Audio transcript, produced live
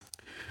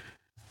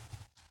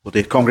Well,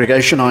 dear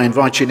congregation, I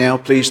invite you now,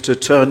 please, to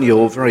turn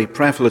your very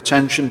prayerful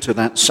attention to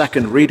that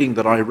second reading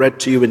that I read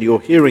to you in your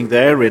hearing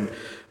there in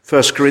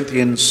 1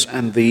 Corinthians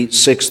and the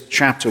 6th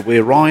chapter. We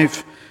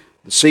arrive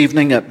this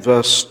evening at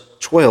verse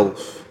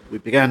 12. We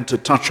began to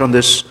touch on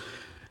this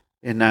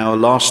in our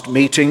last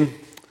meeting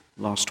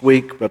last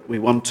week, but we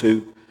want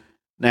to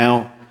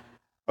now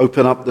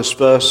open up this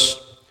verse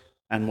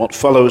and what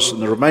follows in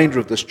the remainder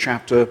of this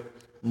chapter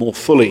more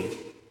fully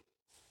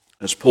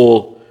as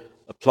Paul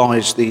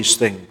applies these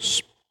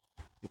things.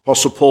 The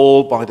Apostle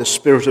Paul, by the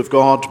Spirit of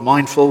God,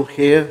 mindful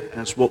here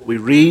as what we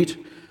read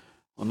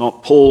are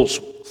not Paul's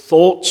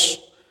thoughts.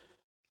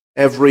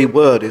 Every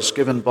word is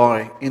given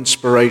by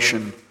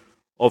inspiration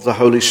of the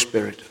Holy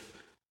Spirit.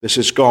 This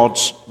is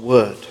God's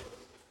word.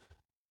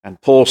 And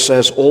Paul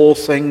says, all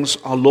things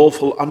are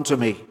lawful unto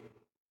me,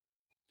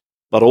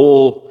 but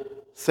all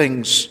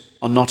things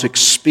are not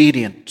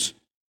expedient.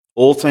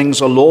 All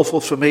things are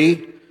lawful for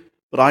me,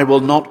 but I will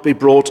not be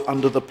brought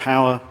under the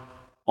power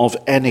of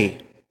any.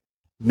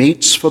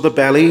 Meats for the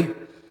belly,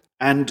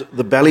 and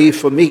the belly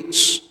for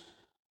meats,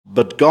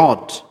 but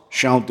God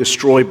shall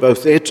destroy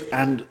both it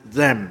and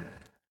them.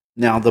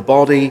 Now the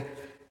body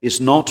is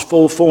not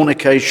for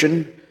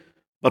fornication,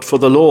 but for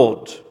the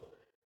Lord,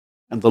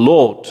 and the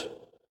Lord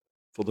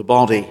for the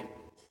body.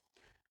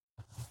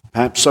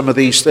 Perhaps some of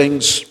these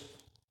things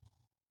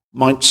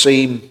might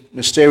seem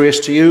mysterious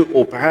to you,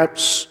 or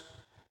perhaps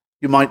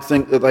you might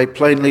think that they're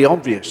plainly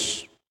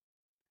obvious.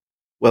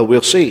 Well,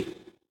 we'll see.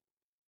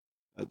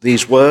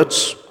 These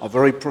words are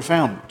very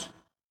profound.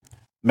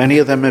 Many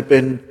of them have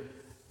been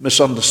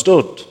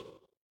misunderstood.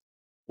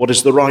 What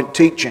is the right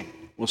teaching?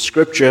 Well,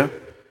 Scripture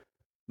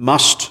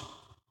must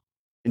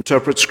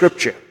interpret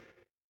Scripture.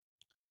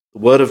 The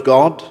Word of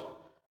God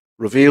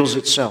reveals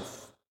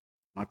itself.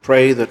 I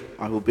pray that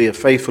I will be a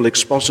faithful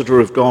expositor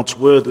of God's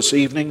Word this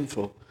evening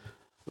for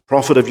the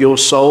profit of your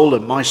soul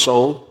and my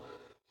soul.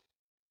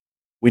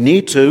 We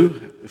need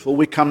to, before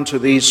we come to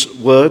these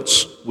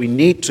words, we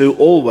need to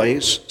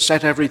always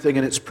set everything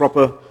in its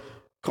proper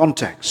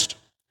context.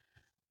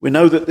 We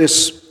know that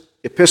this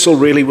epistle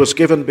really was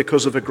given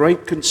because of a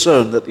great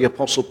concern that the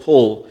Apostle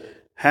Paul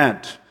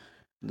had.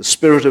 The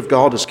Spirit of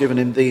God has given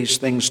him these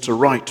things to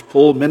write.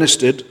 Paul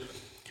ministered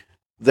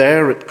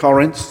there at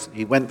Corinth.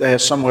 He went there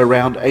somewhere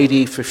around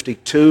AD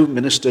 52,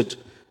 ministered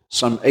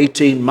some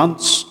 18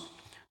 months.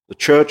 The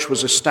church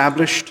was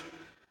established,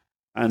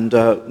 and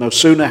no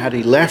sooner had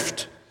he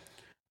left,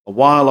 a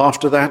while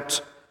after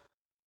that,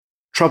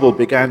 trouble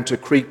began to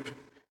creep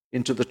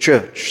into the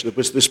church. There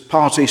was this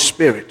party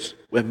spirit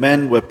where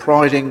men were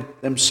priding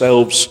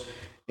themselves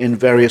in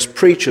various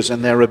preachers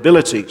and their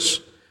abilities.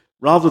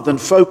 Rather than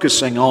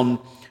focusing on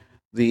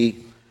the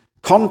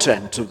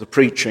content of the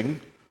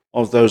preaching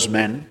of those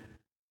men,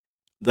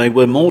 they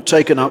were more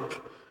taken up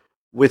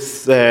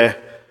with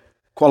their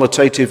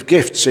qualitative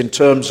gifts in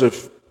terms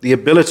of the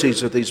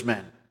abilities of these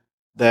men,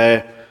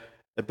 their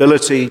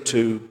ability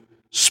to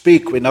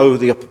speak. We know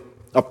the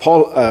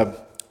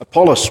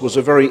Apollos was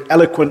a very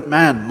eloquent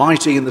man,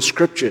 mighty in the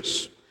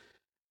Scriptures,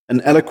 an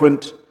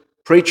eloquent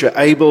preacher,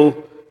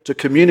 able to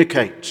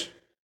communicate,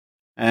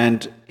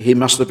 and he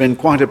must have been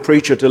quite a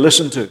preacher to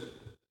listen to.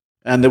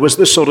 And there was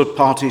this sort of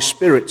party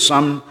spirit.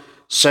 Some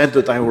said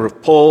that they were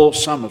of Paul,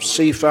 some of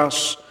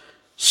Cephas,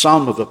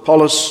 some of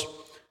Apollos,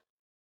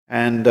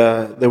 and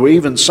there were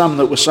even some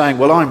that were saying,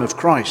 well, I'm of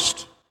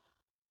Christ.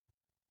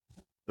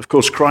 Of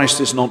course,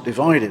 Christ is not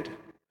divided.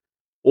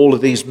 All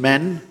of these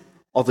men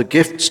are the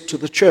gifts to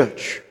the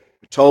church.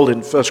 We're told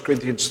in 1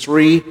 Corinthians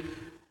 3,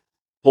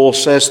 Paul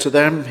says to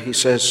them, he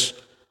says,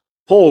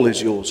 Paul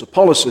is yours,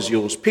 Apollos is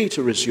yours,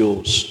 Peter is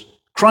yours,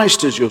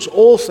 Christ is yours,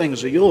 all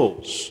things are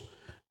yours.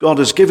 God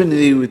has given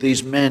you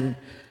these men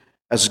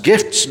as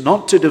gifts,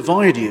 not to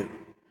divide you,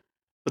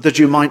 but that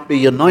you might be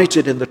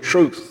united in the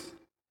truth.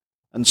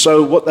 And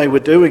so what they were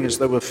doing is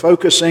they were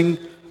focusing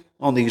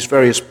on these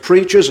various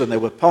preachers, and they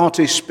were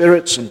party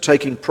spirits and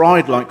taking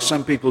pride like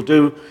some people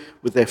do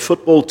with their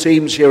football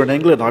teams here in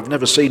England. I've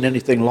never seen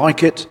anything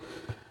like it.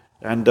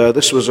 And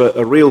this was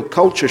a real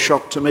culture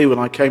shock to me when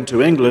I came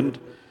to England.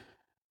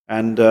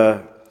 And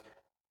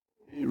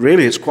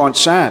really it's quite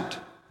sad.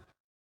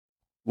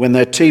 When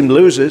their team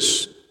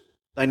loses,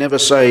 they never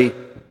say,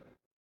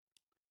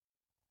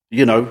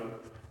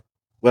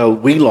 well,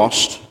 we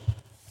lost.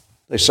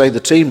 They say the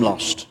team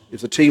lost.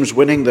 If the team's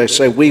winning, they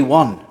say we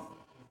won.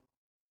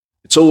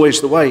 It's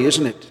always the way,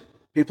 isn't it?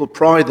 People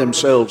pride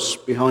themselves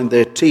behind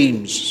their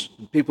teams.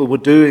 People were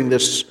doing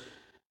this,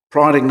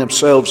 priding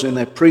themselves in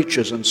their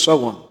preachers and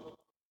so on.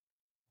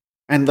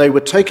 And they were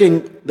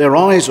taking their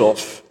eyes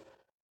off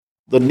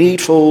the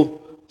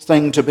needful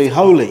thing to be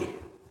holy.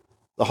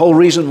 The whole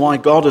reason why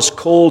God has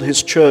called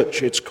his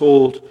church, it's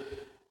called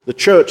the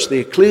church, the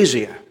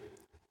ecclesia.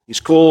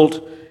 He's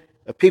called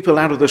a people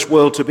out of this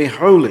world to be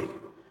holy.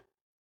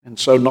 And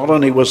so not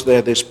only was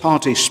there this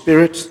party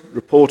spirit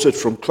reported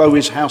from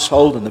Chloe's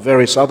household and the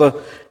various other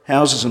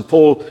houses, and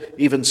Paul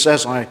even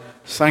says, I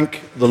thank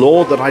the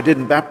Lord that I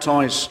didn't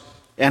baptize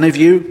any of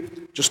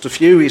you, just a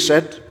few, he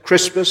said,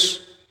 Crispus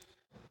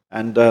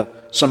and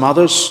some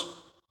others.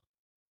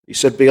 He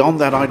said, beyond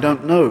that I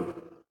don't know,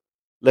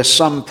 lest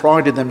some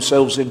prided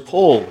themselves in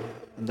Paul,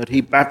 and that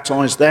he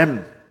baptized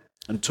them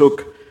and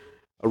took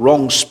a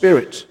wrong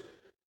spirit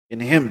in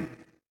him.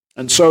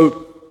 And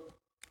so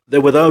there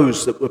were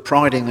those that were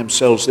priding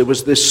themselves. There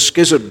was this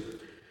schism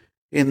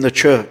in the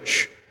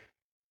church.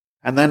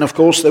 And then, of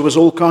course, there was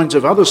all kinds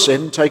of other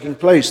sin taking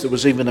place. There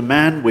was even a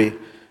man, we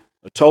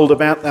are told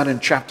about that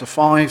in chapter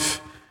 5,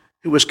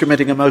 who was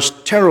committing a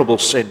most terrible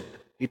sin.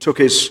 He took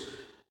his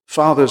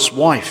father's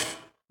wife,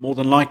 more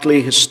than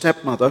likely his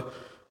stepmother.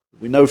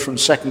 We know from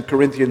 2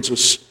 Corinthians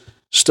was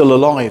still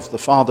alive, the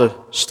father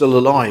still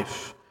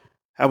alive,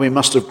 how he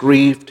must have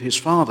grieved his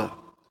father.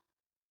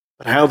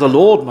 But how the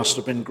Lord must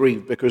have been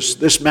grieved, because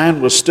this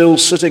man was still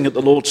sitting at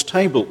the Lord's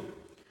table.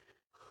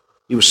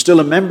 He was still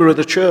a member of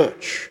the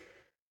church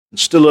and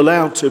still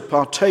allowed to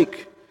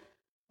partake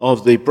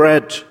of the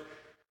bread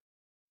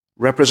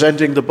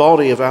representing the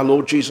body of our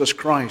Lord Jesus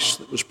Christ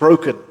that was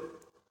broken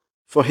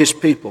for his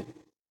people,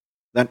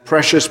 that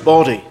precious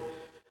body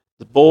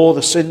that bore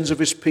the sins of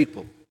his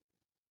people.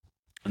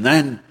 And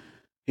then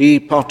he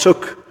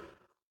partook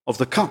of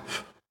the cup,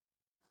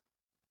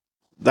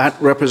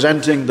 that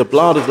representing the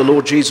blood of the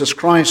Lord Jesus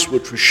Christ,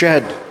 which was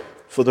shed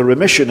for the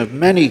remission of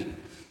many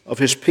of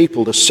his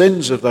people, the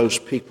sins of those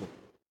people.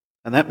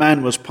 And that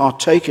man was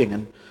partaking,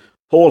 and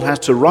Paul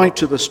had to write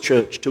to this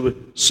church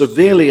to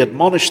severely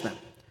admonish them,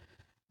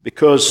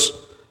 because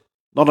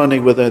not only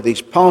were there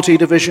these party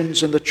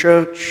divisions in the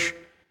church,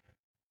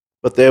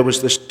 but there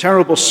was this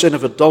terrible sin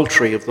of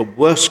adultery of the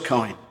worst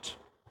kind,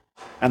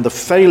 and the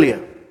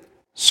failure,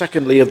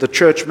 secondly, of the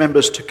church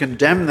members to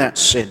condemn that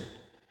sin,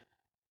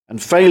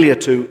 and failure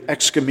to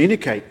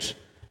excommunicate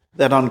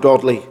that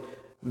ungodly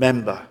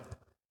member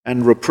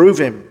and reprove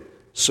him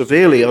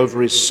severely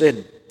over his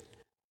sin.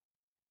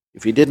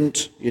 If he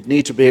didn't, he'd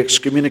need to be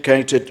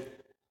excommunicated.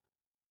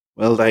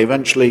 Well, they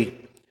eventually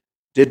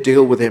did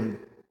deal with him,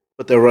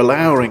 but they were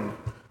allowing,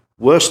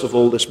 worst of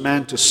all, this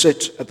man to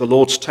sit at the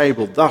Lord's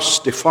table, thus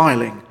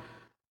defiling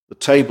the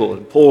table.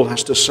 And Paul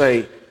has to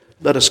say,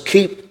 let us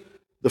keep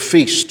the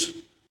feast.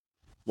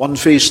 One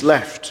feast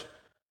left,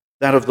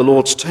 that of the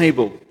Lord's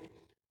table.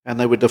 And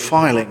they were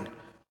defiling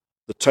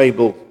the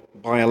table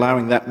by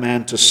allowing that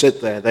man to sit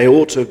there. They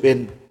ought to have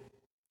been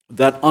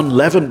that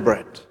unleavened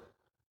bread.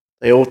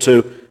 They ought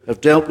to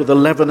have dealt with the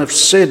leaven of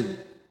sin.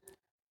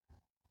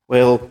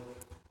 Well,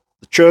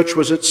 the church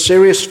was at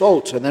serious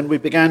fault. And then we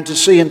began to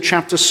see in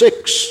chapter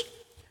 6,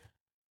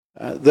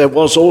 there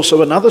was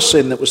also another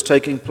sin that was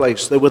taking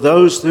place. There were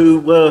those who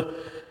were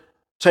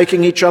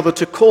taking each other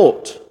to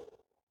court,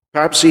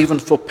 perhaps even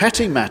for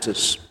petty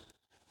matters.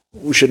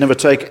 We should never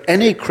take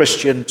any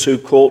Christian to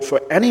court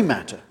for any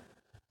matter.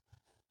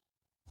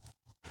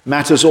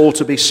 Matters ought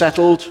to be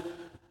settled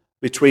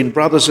between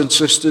brothers and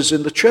sisters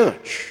in the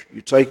church.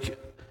 You take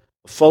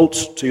a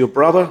fault to your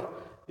brother.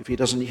 If he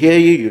doesn't hear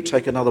you, you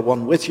take another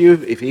one with you.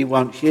 If he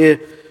won't hear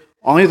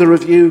either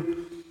of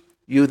you,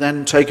 you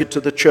then take it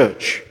to the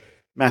church.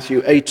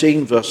 Matthew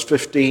 18, verse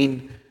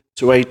 15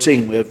 to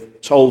 18, we're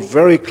told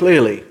very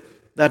clearly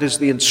that is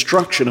the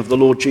instruction of the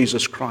Lord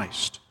Jesus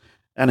Christ.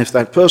 And if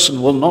that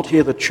person will not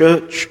hear the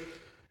church,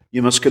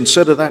 you must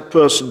consider that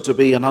person to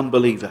be an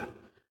unbeliever.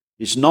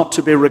 He's not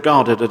to be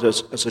regarded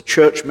as a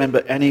church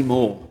member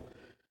anymore.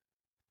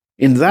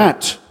 In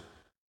that,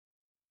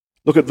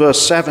 look at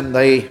verse 7,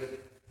 they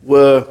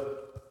were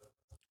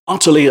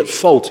utterly at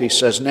fault, he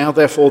says. Now,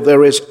 therefore,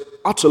 there is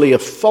utterly a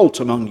fault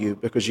among you,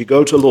 because you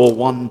go to law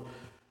one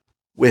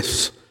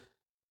with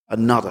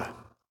another.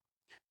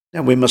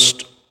 Now, we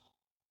must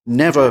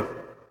never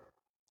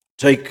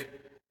take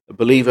a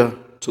believer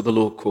to the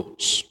law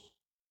courts.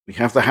 We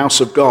have the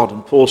house of God,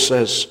 and Paul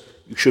says,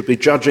 you should be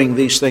judging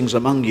these things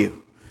among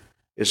you.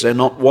 Is there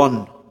not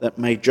one that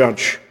may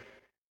judge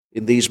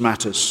in these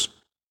matters?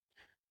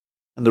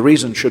 And the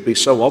reason should be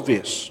so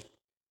obvious.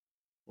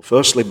 Well,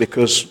 firstly,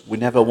 because we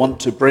never want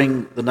to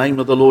bring the name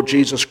of the Lord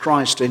Jesus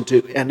Christ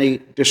into any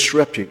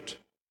disrepute.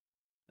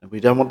 And we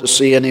don't want to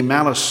see any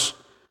malice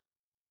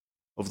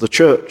of the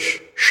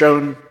church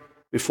shown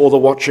before the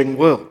watching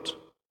world.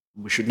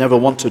 We should never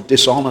want to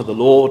dishonor the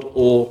Lord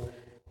or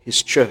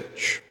his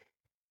church.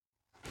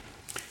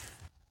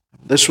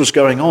 This was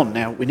going on.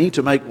 Now, we need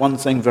to make one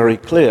thing very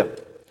clear,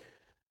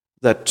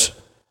 that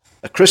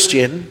a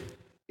Christian,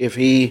 if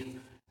he,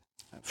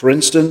 for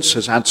instance,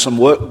 has had some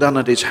work done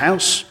at his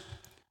house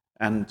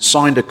and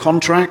signed a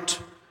contract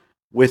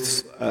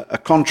with a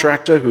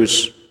contractor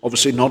who's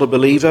obviously not a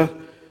believer,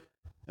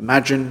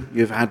 imagine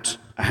you've had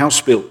a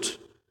house built,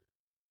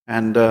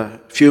 and a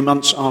few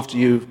months after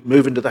you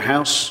move into the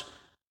house,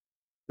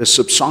 there's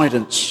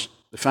subsidence,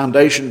 the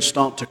foundations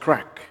start to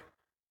crack,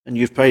 and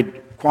you've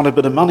paid quite a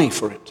bit of money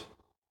for it,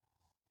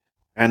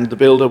 and the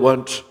builder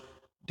won't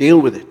deal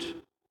with it.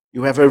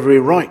 You have every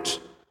right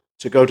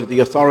to go to the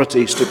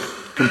authorities, to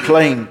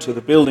complain to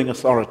the building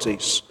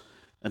authorities,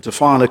 and to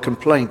file a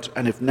complaint,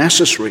 and if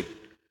necessary,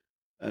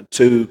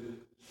 to,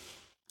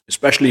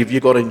 especially if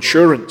you've got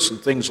insurance and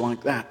things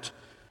like that,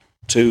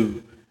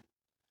 to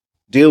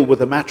deal with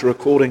the matter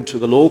according to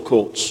the law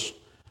courts.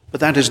 But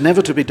that is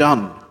never to be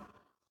done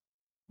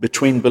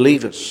between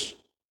believers,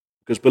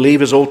 because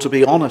believers ought to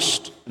be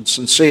honest and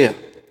sincere.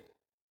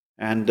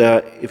 And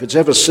if it's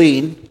ever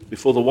seen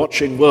before the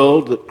watching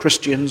world that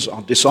Christians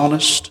are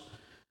dishonest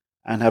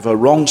and have a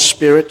wrong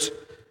spirit,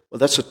 well,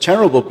 that's a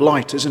terrible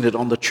blight, isn't it,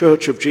 on the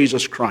church of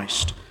Jesus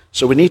Christ.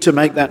 So we need to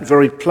make that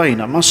very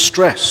plain. I must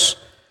stress,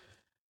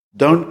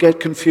 don't get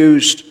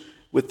confused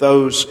with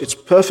those. It's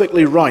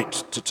perfectly right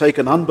to take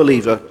an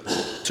unbeliever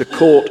to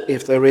court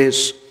if there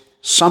is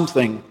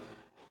something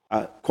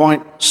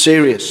quite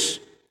serious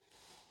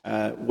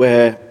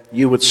where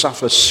you would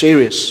suffer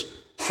serious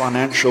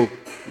financial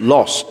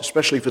loss,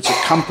 especially if it's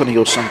a company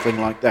or something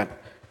like that.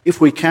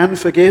 If we can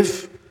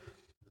forgive,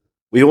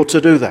 we ought to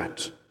do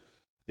that.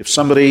 If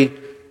somebody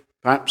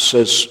perhaps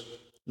has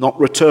not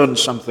returned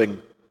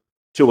something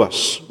to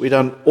us, we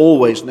don't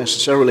always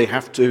necessarily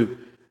have to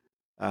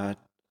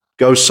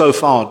go so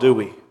far, do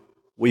we?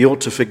 We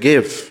ought to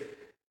forgive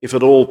if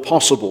at all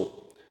possible.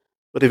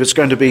 But if it's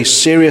going to be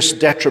serious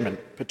detriment,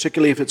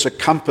 particularly if it's a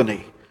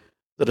company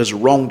that has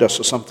wronged us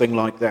or something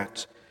like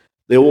that,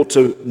 they ought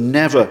to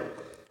never,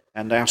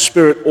 and our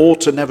spirit ought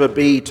to never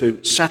be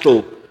to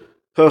settle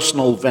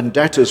personal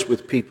vendettas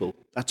with people.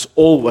 That's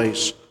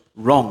always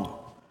wrong.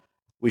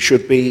 We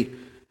should be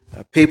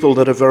people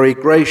that are very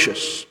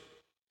gracious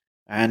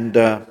and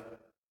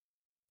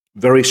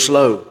very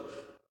slow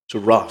to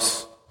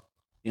wrath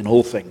in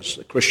all things.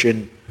 The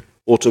Christian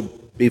ought to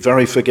be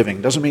very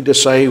forgiving. Doesn't mean to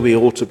say we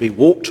ought to be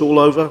walked all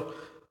over.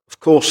 Of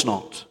course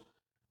not.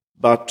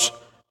 But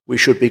we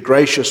should be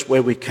gracious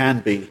where we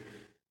can be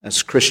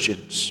as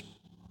Christians.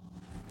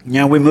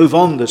 Now we move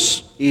on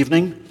this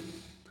evening.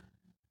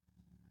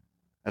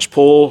 As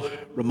Paul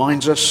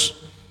reminds us,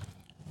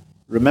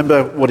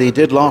 remember what he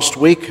did last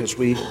week as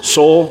we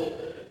saw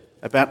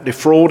about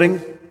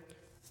defrauding.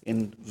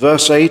 In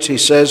verse 8 he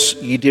says,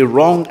 "Ye do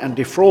wrong and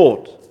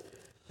defraud."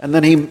 And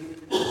then he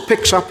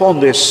picks up on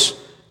this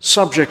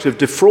subject of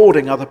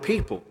defrauding other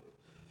people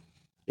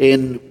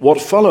in what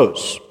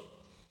follows.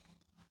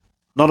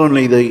 Not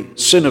only the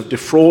sin of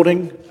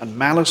defrauding and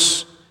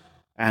malice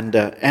and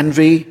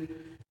envy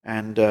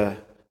and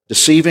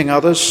deceiving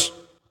others,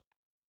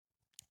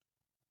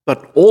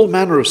 but all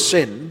manner of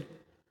sin.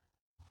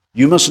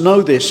 You must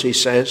know this, he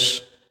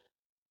says.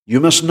 You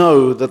must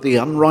know that the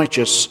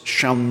unrighteous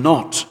shall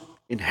not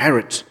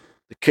inherit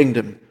the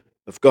kingdom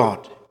of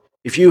God.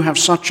 If you have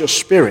such a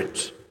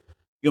spirit,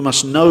 you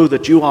must know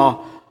that you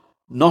are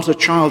not a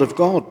child of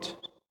God.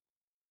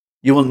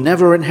 You will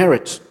never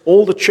inherit.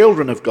 All the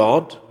children of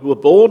God who are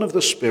born of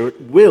the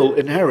Spirit will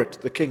inherit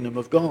the kingdom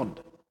of God.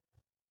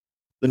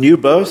 The new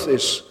birth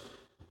is,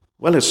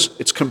 well,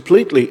 it's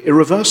completely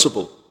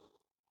irreversible.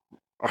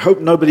 I hope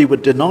nobody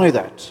would deny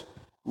that.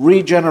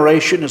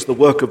 Regeneration is the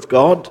work of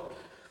God,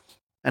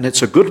 and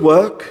it's a good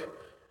work.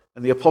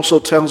 And the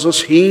apostle tells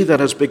us, he that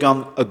has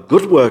begun a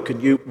good work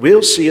in you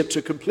will see it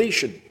to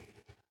completion.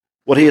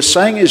 What he is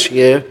saying is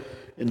here,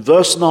 in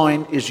verse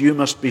 9, is you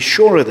must be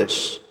sure of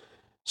this.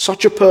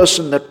 Such a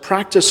person that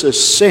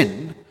practices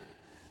sin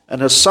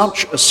and has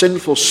such a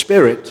sinful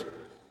spirit,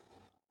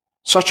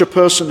 such a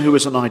person who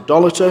is an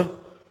idolater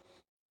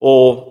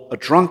or a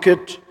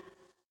drunkard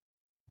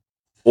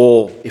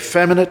or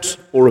effeminate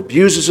or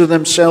abuses of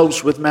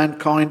themselves with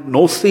mankind,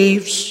 nor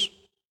thieves,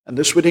 and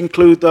this would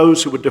include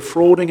those who were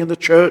defrauding in the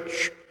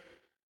church,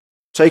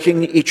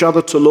 taking each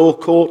other to law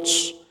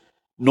courts,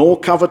 nor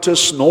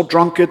covetous, nor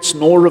drunkards,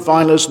 nor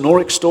revilers,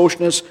 nor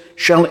extortioners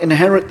shall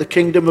inherit the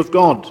kingdom of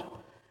God.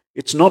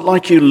 It's not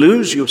like you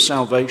lose your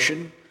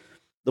salvation.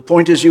 The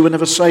point is you were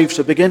never saved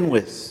to begin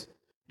with.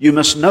 You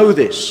must know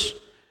this.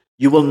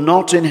 You will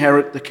not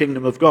inherit the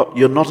kingdom of God.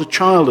 You're not a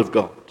child of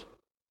God.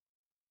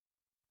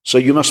 So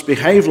you must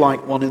behave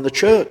like one in the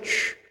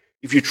church.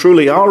 If you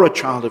truly are a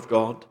child of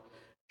God,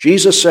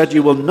 Jesus said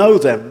you will know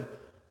them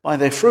by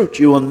their fruit.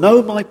 You will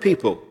know my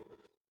people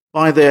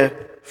by their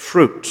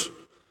fruit.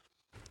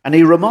 And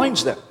he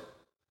reminds them.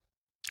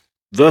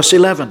 Verse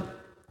 11,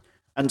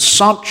 and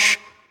such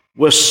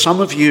were some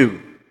of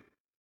you,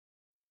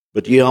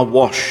 but ye are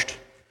washed,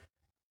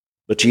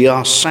 but ye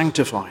are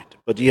sanctified,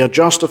 but ye are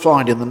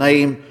justified in the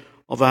name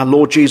of our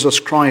Lord Jesus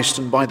Christ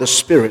and by the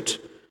Spirit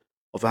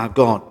of our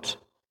God.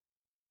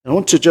 I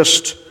want to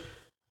just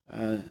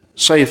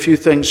say a few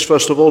things,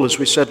 first of all, as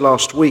we said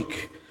last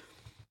week,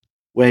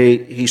 where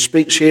he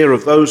speaks here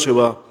of those who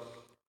are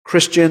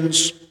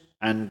Christians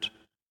and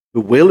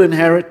who will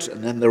inherit,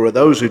 and then there are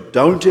those who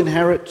don't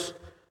inherit,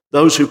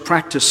 those who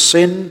practice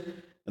sin,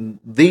 and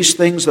these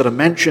things that are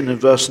mentioned in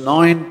verse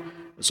 9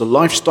 as a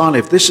lifestyle,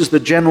 if this is the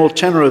general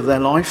tenor of their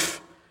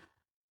life,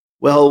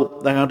 well,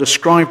 they are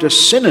described as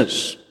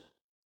sinners.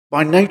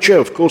 By nature,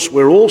 of course,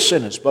 we're all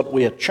sinners, but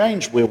we are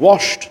changed, we're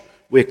washed,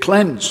 we're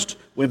cleansed,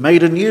 we're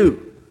made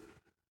anew.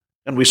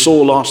 And we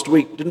saw last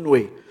week, didn't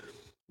we?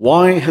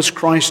 Why has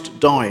Christ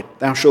died?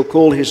 Thou shalt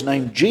call his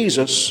name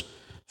Jesus,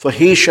 for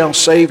he shall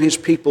save his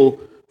people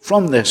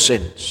from their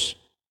sins.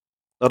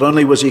 Not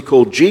only was he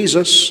called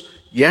Jesus,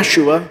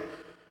 Yeshua,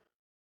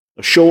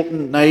 a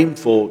shortened name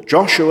for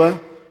Joshua,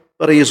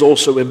 but he is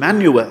also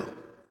Emmanuel,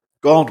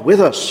 God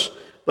with us.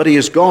 but he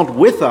is God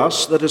with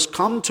us that has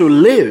come to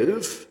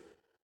live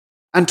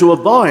and to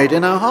abide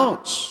in our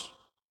hearts.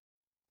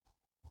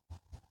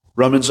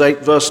 Romans 8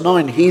 verse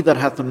 9, he that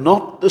hath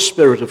not the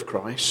Spirit of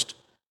Christ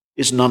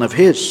is none of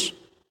his.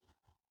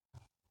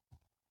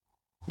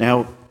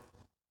 Now,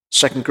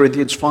 2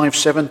 Corinthians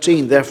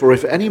 5:17, therefore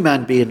if any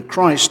man be in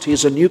Christ, he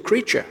is a new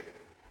creature.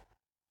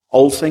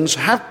 Old things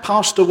have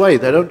passed away,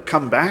 they don't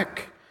come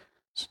back.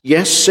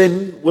 Yes,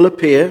 sin will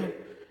appear.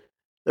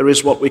 There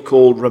is what we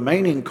call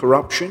remaining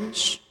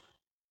corruptions,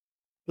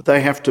 but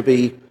they have to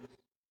be,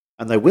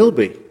 and they will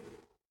be.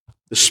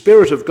 The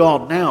Spirit of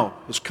God now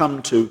has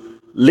come to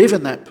live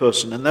in that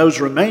person, and those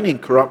remaining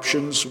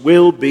corruptions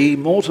will be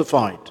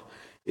mortified.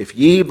 If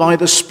ye by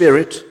the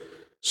Spirit,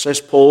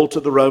 says Paul to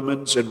the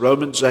Romans in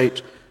Romans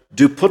 8,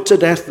 do put to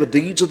death the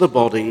deeds of the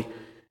body,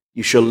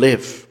 you shall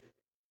live.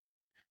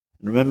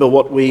 And remember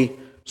what we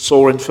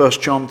saw in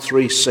 1 John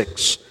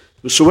 3:6.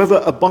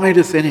 Whosoever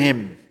abideth in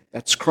him,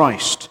 that's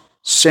Christ,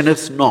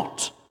 sinneth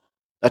not.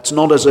 That's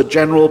not as a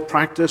general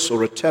practice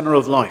or a tenor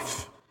of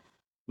life.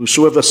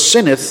 Whosoever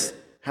sinneth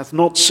hath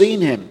not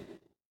seen him.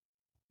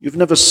 You've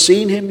never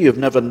seen him, you've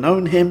never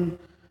known him.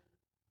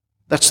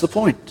 That's the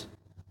point.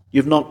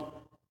 You've not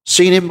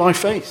seen him by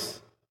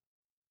faith.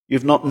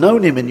 You've not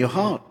known him in your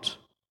heart.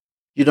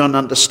 You don't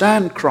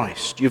understand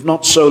Christ. You've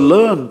not so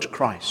learned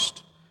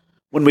Christ.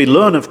 When we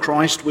learn of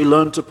Christ, we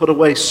learn to put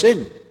away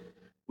sin.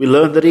 We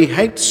learn that he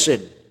hates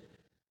sin.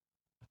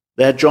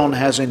 There John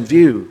has in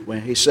view where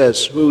he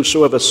says,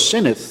 whosoever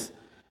sinneth,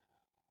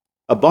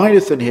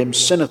 abideth in him,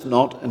 sinneth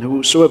not, and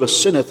whosoever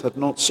sinneth hath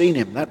not seen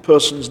him. That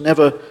person's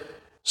never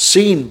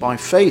seen by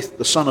faith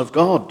the Son of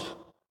God,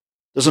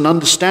 doesn't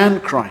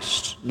understand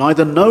Christ,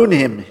 neither known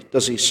him,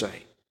 does he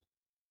say.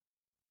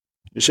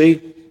 You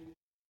see,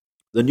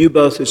 the new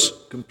birth is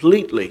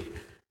completely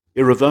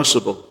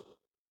irreversible.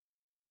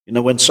 You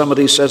know, when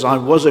somebody says, I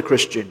was a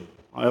Christian,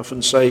 I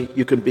often say,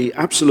 you can be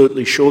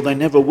absolutely sure they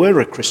never were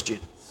a Christian.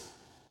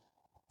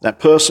 That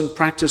person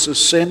practices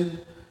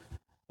sin,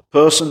 a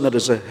person that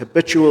is a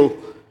habitual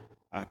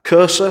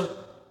cursor,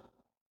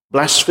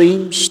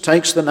 blasphemes,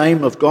 takes the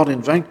name of God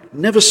in vain,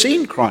 never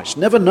seen Christ,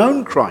 never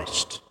known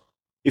Christ.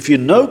 If you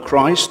know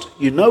Christ,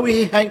 you know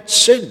he hates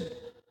sin.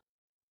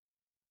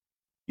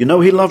 You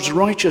know he loves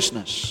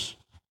righteousness.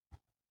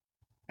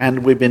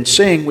 And we've been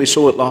seeing, we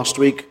saw it last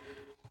week,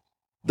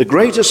 the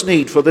greatest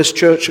need for this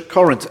church at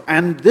Corinth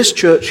and this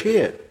church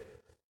here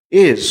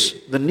is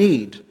the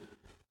need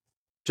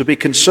to be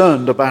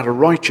concerned about a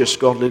righteous,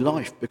 godly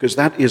life, because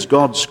that is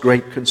God's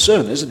great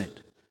concern, isn't it?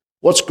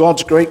 What's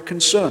God's great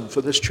concern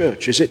for this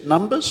church? Is it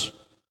numbers?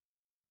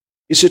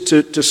 Is it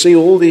to see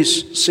all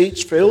these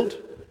seats filled?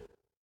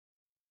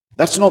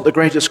 That's not the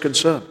greatest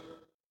concern.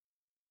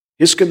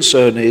 His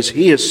concern is,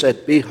 he has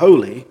said, be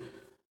holy,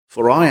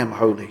 for I am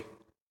holy.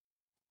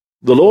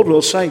 The Lord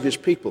will save his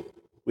people.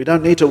 We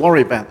don't need to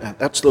worry about that.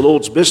 That's the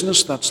Lord's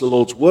business. That's the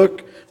Lord's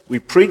work. We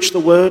preach the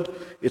word.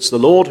 It's the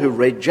Lord who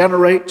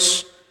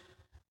regenerates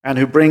and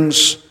who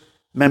brings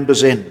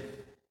members in.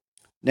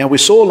 Now, we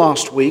saw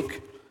last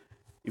week,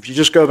 if you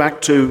just go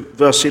back to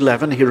verse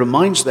 11, he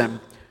reminds them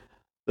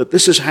that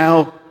this is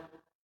how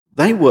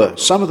they were,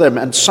 some of them,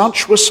 and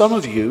such were some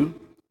of you,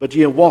 but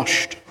ye are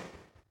washed.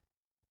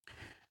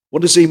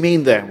 What does he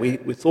mean there?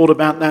 We thought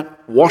about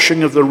that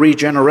washing of the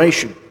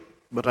regeneration,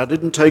 but I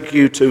didn't take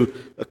you to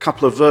a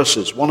couple of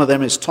verses. One of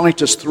them is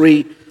Titus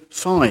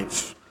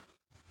 3:5.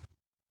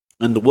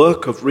 And the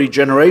work of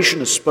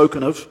regeneration is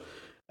spoken of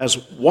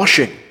as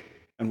washing,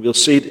 and we'll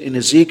see it in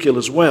Ezekiel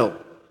as well.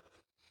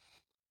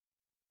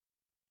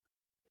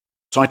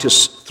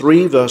 Titus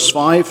 3 verse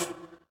 5,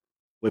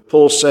 where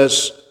Paul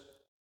says,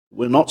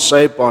 we're not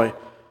saved by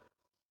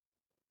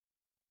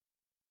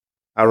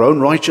our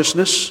own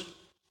righteousness,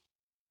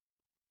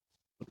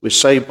 but we're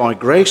saved by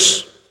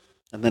grace.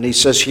 And then he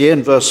says here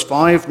in verse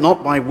 5,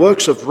 not by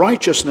works of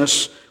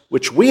righteousness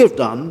which we have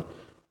done,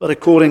 but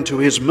according to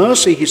his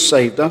mercy he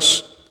saved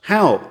us.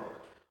 How?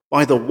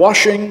 By the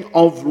washing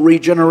of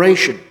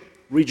regeneration.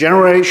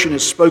 Regeneration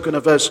is spoken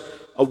of as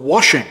a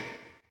washing,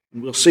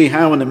 and we'll see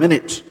how in a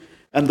minute,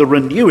 and the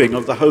renewing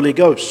of the Holy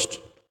Ghost.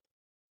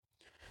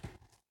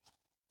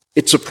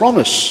 It's a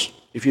promise.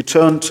 If you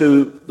turn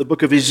to the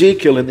book of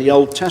Ezekiel in the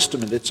Old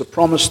Testament, it's a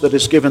promise that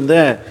is given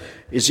there.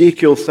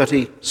 Ezekiel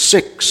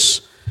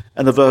 36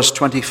 and the verse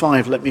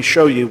 25. Let me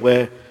show you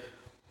where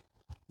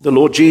the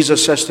Lord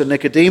Jesus says to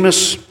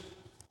Nicodemus,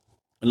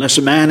 unless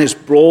a man is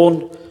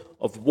born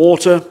of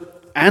water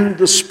and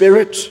the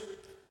Spirit,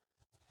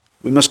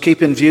 we must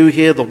keep in view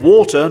here the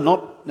water,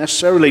 not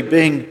necessarily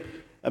being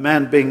a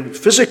man being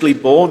physically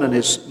born and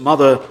his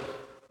mother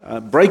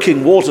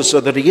breaking water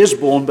so that he is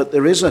born, but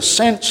there is a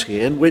sense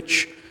here in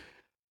which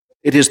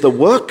it is the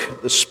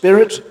work, the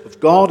Spirit of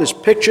God is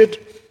pictured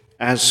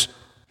as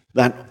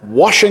that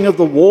washing of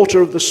the water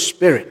of the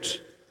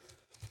Spirit.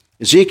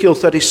 Ezekiel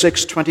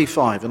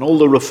 36:25, and all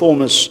the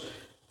reformers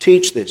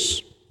teach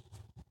this.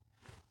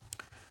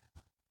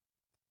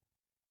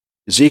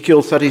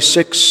 Ezekiel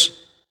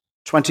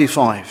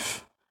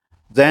 36:25.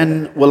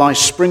 Then will I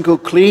sprinkle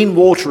clean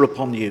water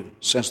upon you,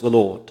 says the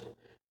Lord,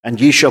 and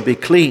ye shall be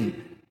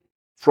clean.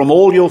 From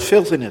all your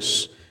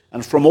filthiness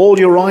and from all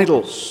your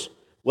idols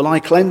will I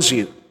cleanse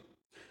you.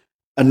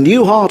 A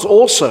new heart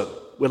also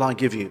will I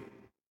give you,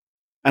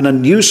 and a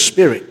new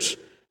spirit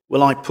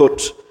will I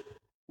put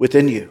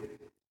within you.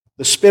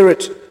 The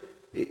Spirit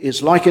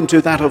is likened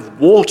to that of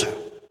water.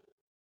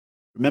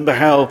 Remember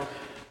how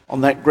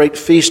on that great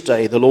feast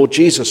day the Lord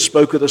Jesus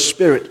spoke of the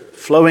Spirit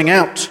flowing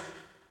out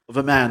of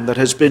a man that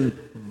has been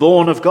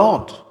born of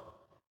God.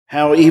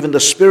 How even the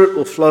Spirit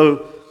will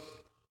flow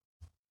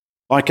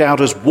like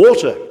out as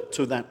water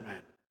to that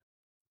man.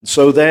 And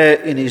so there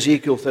in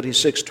Ezekiel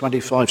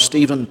 36:25,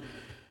 Stephen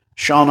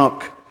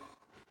Charnock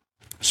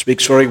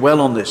speaks very well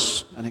on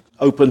this, and it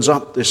opens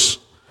up this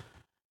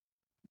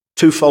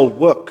twofold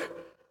work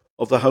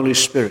of the Holy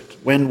Spirit.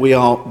 When we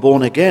are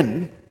born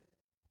again,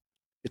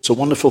 it's a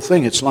wonderful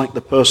thing. It's like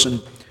the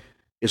person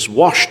is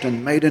washed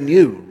and made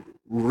anew,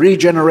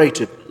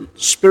 regenerated.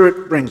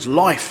 Spirit brings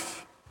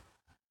life.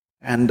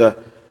 And the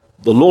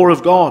law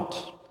of God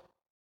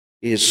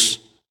is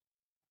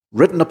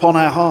written upon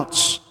our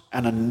hearts,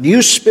 and a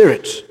new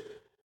spirit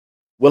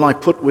will I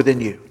put within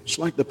you. It's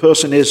like the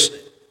person is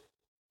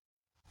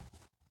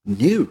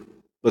new.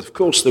 But of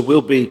course there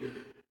will be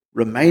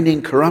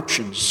remaining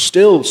corruptions.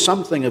 Still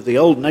something of the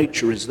old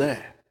nature is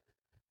there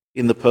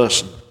in the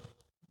person.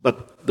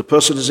 But the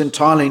person is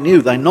entirely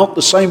new. They're not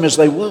the same as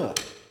they were.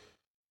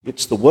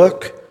 It's the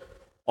work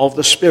of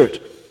the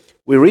Spirit.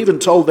 We're even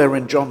told there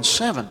in John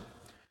 7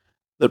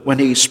 that when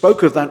he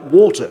spoke of that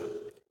water,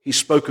 he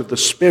spoke of the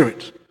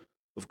Spirit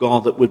of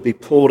God that would be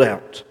poured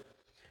out.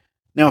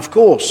 Now, of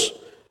course,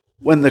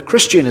 when the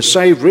Christian is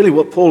saved, really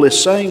what Paul is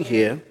saying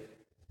here,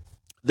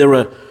 there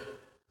are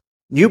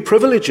new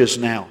privileges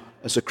now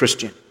as a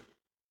Christian,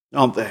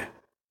 aren't there?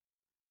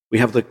 We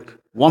have the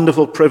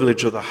wonderful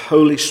privilege of the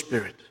Holy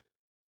Spirit.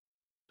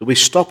 Do we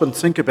stop and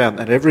think about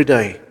that every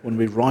day when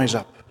we rise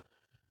up?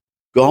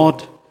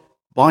 God,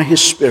 by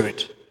his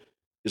Spirit,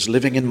 is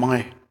living in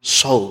my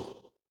soul.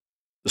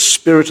 The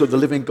Spirit of the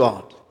living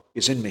God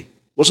is in me.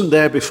 Wasn't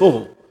there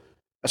before.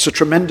 That's a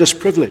tremendous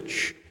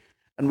privilege.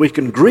 And we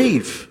can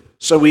grieve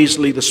so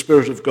easily the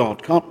Spirit of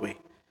God, can't we?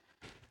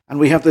 And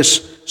we have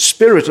this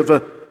spirit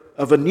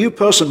of a new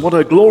person. What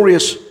a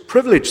glorious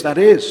privilege that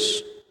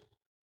is.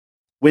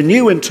 We're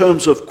new in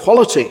terms of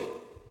quality.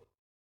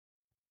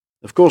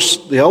 Of course,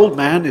 the old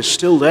man is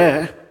still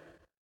there,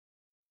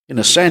 in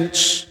a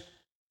sense,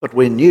 but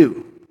we're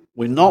new.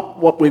 We're not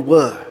what we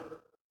were.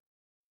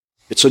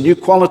 It's a new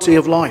quality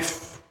of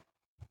life.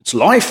 It's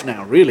life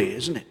now, really,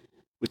 isn't it,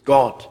 with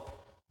God?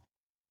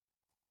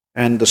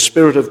 And the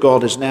Spirit of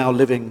God is now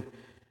living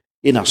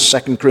in us.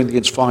 2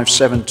 Corinthians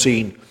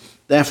 5:17.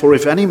 Therefore,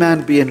 if any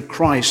man be in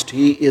Christ,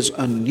 he is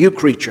a new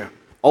creature.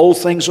 Old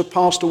things have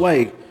passed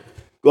away.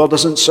 God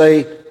doesn't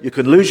say you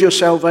can lose your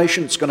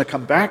salvation, it's going to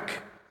come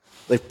back.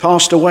 They've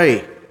passed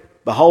away.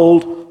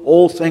 Behold,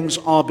 all things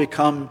are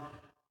become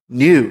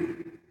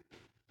new.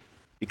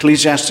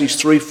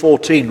 Ecclesiastes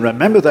 3:14.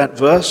 Remember that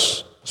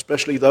verse,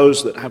 especially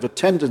those that have a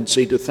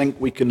tendency to think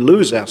we can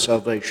lose our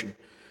salvation.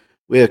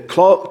 We are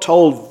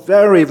told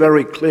very,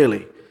 very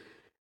clearly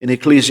in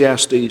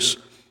Ecclesiastes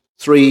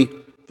 3,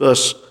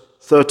 verse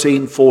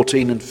 13,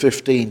 14, and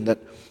 15, that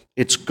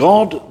it's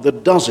God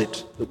that does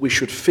it, that we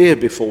should fear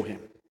before him.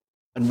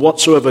 And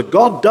whatsoever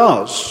God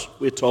does,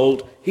 we're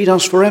told, he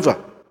does forever.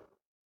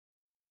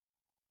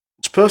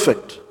 It's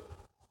perfect.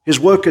 His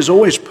work is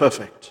always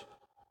perfect.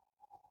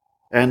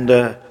 And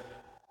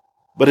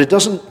but it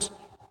doesn't,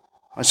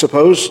 I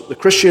suppose, the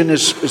Christian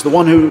is the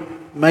one who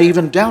may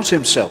even doubt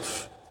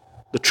himself.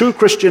 The true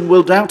Christian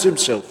will doubt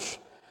himself.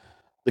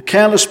 The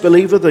careless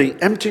believer, the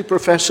empty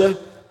professor,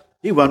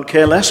 he won't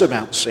care less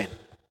about sin.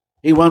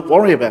 He won't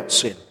worry about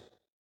sin.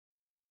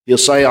 He'll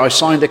say, I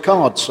signed a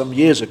card some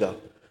years ago.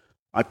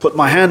 I put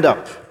my hand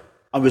up.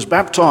 I was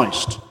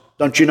baptized.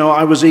 Don't you know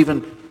I was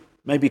even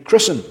maybe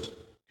christened?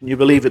 Can you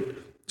believe it?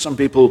 Some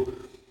people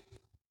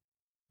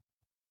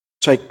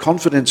take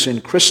confidence in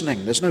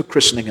christening. There's no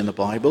christening in the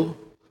Bible.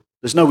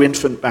 There's no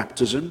infant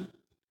baptism.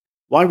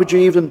 Why would you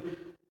even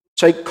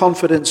take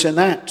confidence in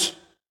that?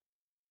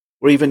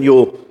 Or even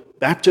your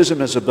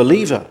baptism as a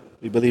believer.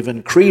 We believe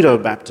in credo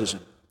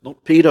baptism,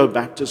 not pedo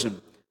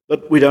baptism.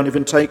 But we don't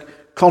even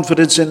take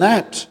confidence in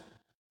that.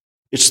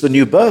 It's the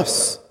new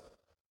birth.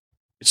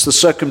 It's the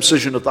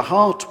circumcision of the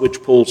heart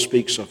which Paul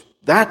speaks of.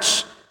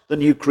 That's the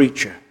new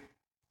creature.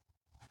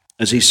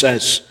 As he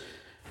says,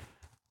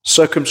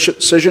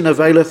 circumcision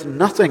availeth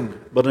nothing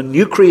but a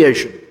new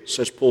creation,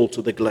 says Paul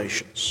to the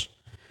Galatians.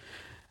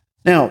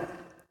 Now,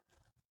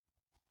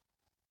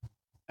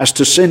 as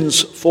to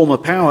sin's former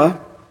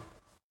power,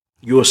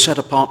 you are set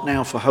apart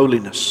now for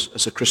holiness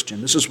as a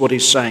Christian. This is what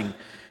he's saying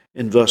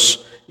in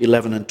verse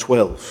 11 and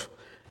 12.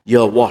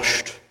 You are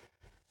washed.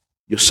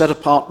 You're set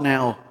apart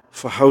now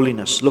for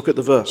holiness. Look at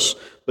the verse.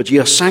 But ye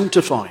are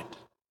sanctified.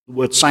 The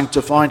word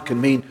sanctified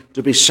can mean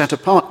to be set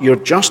apart. You're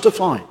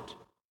justified.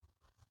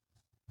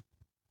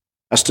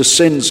 As to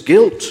sin's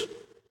guilt,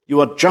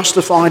 you are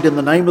justified in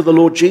the name of the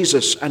Lord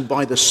Jesus and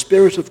by the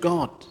Spirit of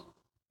God.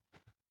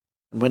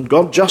 And when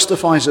God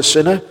justifies a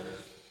sinner,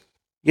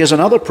 Here's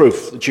another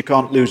proof that you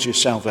can't lose your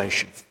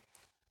salvation.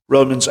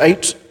 Romans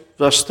 8,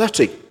 verse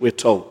 30, we're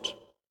told,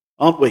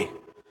 aren't we?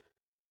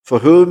 For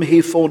whom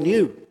he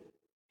foreknew,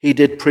 he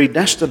did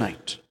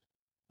predestinate.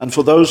 And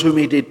for those whom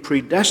he did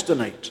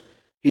predestinate,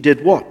 he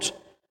did what?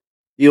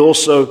 He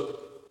also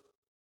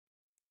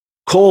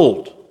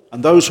called.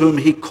 And those whom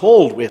he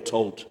called, we're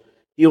told,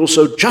 he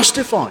also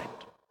justified.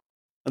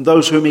 And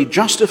those whom he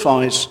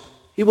justifies,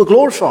 he will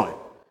glorify.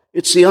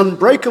 It's the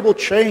unbreakable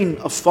chain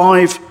of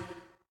 5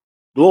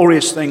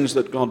 glorious things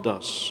that God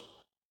does.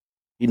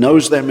 He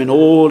knows them in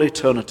all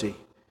eternity.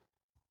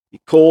 He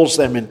calls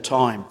them in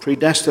time,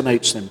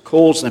 predestinates them,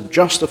 calls them,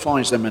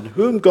 justifies them, and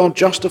whom God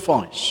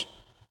justifies,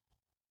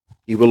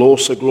 he will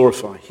also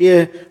glorify.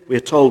 Here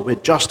we're told we're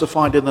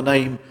justified in the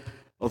name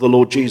of the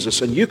Lord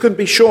Jesus, and you can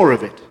be sure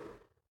of it.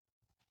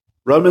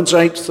 Romans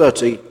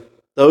 8:30,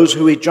 those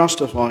who he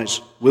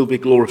justifies will be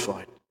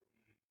glorified.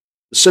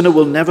 The sinner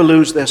will never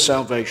lose their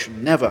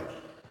salvation, never.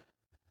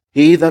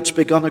 He that's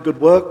begun a good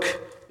work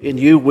in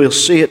you will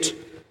see it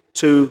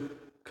to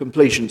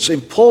completion. It's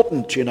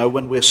important,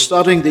 when we're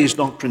studying these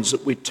doctrines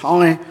that we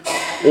tie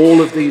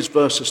all of these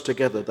verses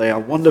together. They are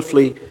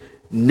wonderfully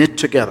knit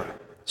together.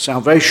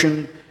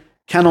 Salvation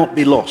cannot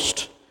be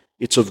lost.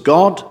 It's of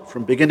God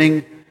from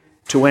beginning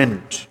to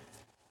end.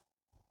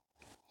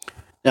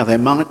 Now, there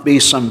might be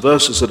some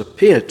verses that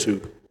appear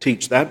to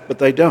teach that, but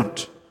they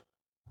don't.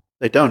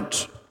 They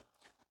don't.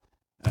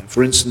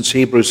 For instance,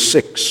 Hebrews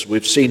 6,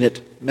 we've seen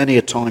it many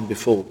a time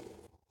before.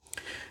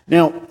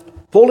 Now,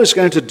 Paul is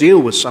going to deal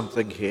with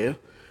something here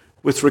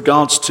with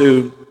regards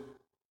to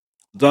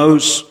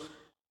those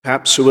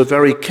perhaps who are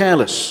very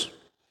careless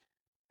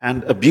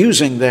and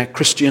abusing their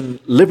Christian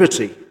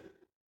liberty.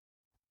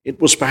 It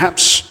was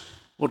perhaps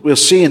what we'll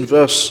see in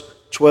verse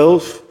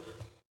 12.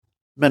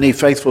 Many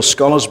faithful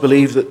scholars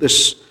believe that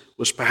this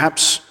was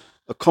perhaps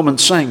a common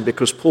saying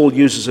because Paul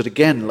uses it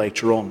again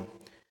later on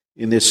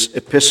in this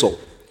epistle.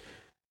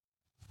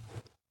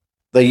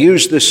 They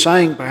used this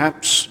saying,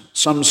 perhaps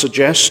some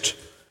suggest,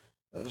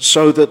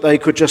 so that they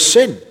could just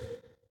sin.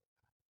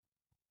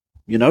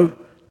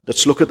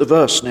 Let's look at the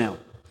verse now.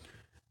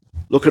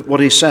 Look at what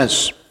he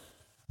says.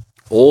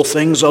 All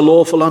things are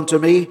lawful unto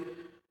me,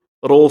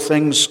 but all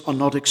things are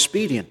not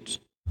expedient.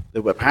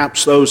 There were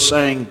perhaps those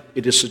saying,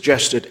 it is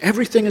suggested,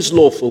 everything is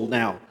lawful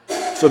now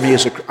for me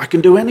I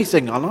can do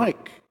anything I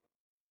like.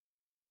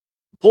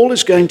 Paul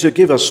is going to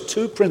give us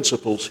 2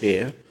 principles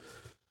here,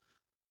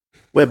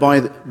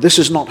 whereby this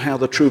is not how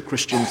the true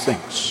Christian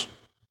thinks.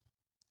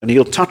 And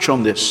he'll touch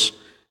on this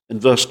in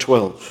verse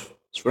 12.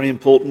 It's very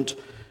important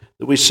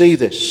that we see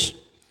this.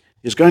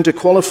 He's going to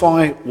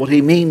qualify what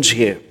he means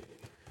here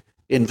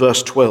in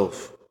verse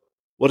 12.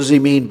 What does he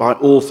mean by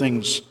all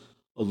things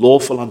are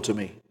lawful unto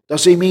me?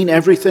 Does he mean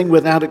everything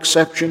without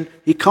exception?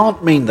 He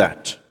can't mean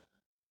that.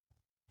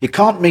 He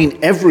can't mean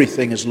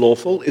everything is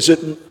lawful. Is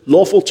it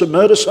lawful to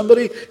murder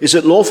somebody? Is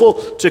it lawful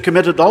to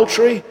commit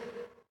adultery?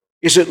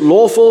 Is it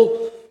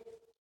lawful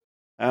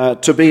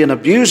to be an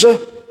abuser?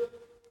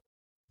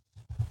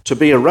 To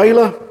be a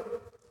railer?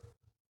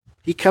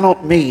 He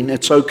cannot mean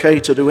it's okay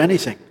to do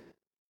anything.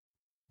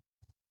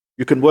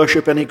 You can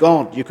worship any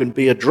god. You can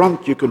be a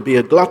drunk. You can be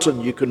a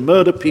glutton. You can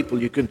murder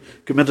people. You can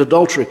commit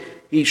adultery.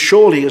 He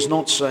surely is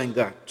not saying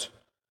that.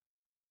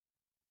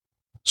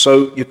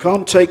 So you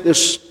can't take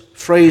this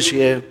phrase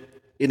here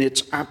in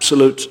its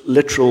absolute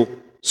literal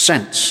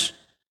sense.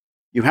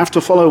 You have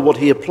to follow what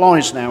he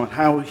applies now and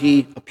how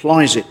he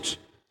applies it.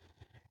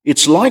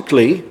 It's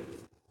likely,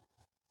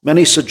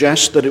 many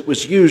suggest, that it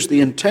was used,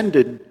 the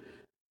intended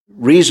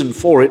reason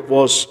for it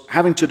was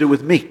having to do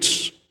with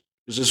meats.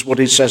 This is what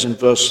he says in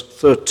verse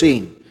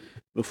 13.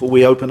 Before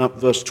we open up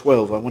verse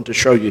 12, I want to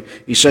show you.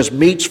 He says,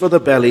 meats for the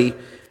belly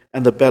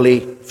and the belly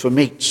for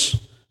meats.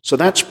 So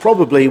that's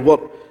probably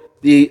what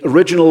the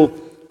original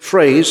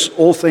phrase,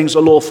 all things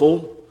are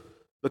lawful,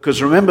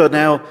 because remember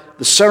now,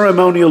 the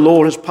ceremonial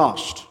law has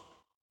passed.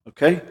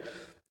 Okay?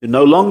 You're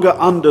no longer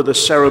under the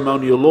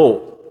ceremonial law.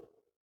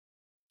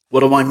 What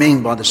do I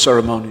mean by the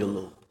ceremonial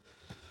law?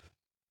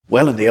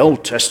 Well, in the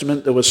Old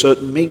Testament, there were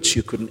certain meats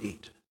you couldn't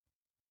eat.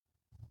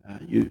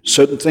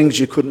 Certain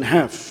things you couldn't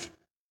have.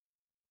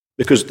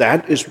 Because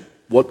that is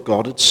what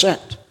God had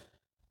set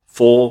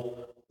for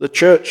the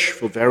church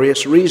for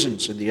various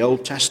reasons in the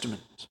Old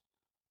Testament.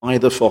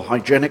 Either for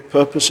hygienic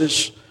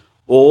purposes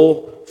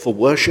or for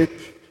worship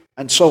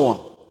and so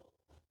on.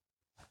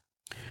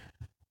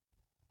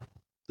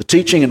 The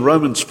teaching in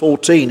Romans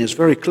 14 is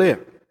very clear.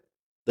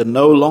 There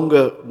no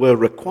longer were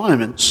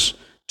requirements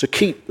to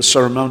keep the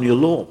ceremonial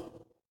law.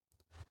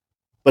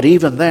 But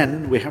even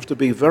then, we have to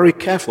be very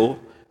careful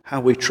how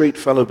we treat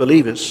fellow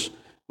believers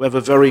who have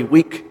a very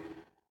weak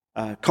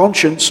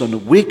conscience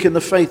and weak in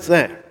the faith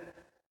there.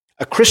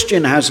 A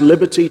Christian has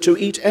liberty to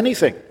eat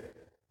anything,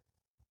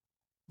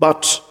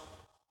 but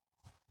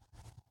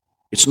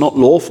it's not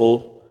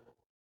lawful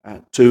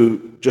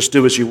to just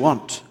do as you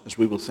want, as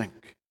we will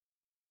think.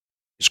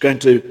 It's going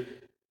to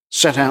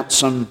set out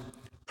some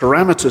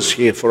parameters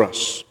here for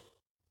us.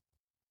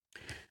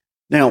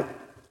 Now,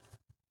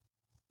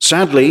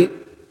 sadly,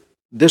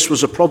 this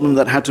was a problem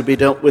that had to be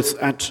dealt with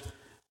at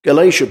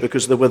Galatia,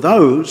 because there were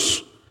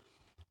those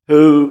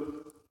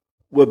who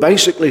were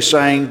basically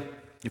saying,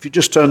 if you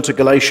just turn to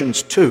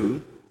Galatians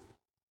 2,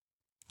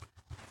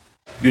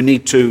 you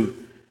need to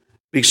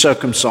be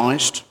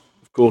circumcised.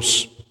 Of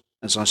course,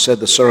 as I said,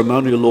 the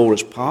ceremonial law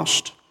is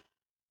passed.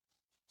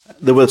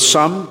 There were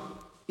some,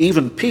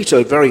 even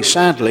Peter, very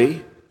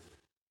sadly,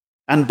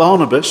 and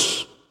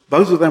Barnabas,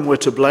 both of them were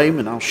to blame,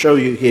 and I'll show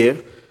you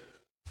here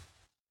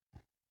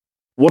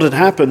what had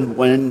happened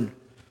when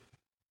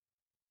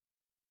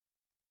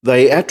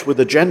they ate with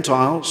the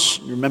Gentiles.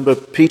 Remember,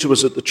 Peter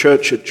was at the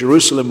church at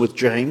Jerusalem with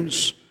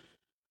James,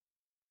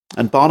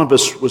 and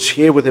Barnabas was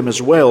here with him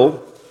as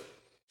well,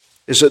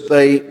 is that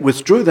they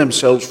withdrew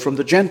themselves from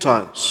the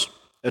Gentiles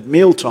at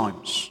meal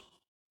times.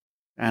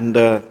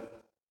 And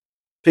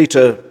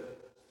Peter,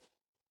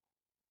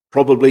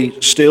 probably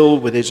still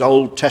with his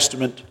Old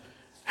Testament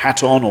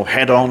hat on or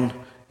head on,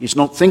 he's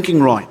not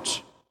thinking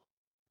right.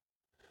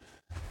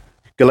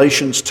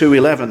 Galatians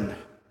 2:11,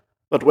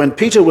 but when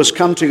Peter was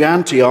come to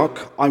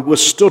Antioch, I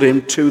withstood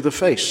him to the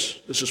face.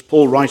 This is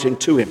Paul writing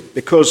to him,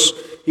 because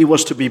he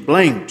was to be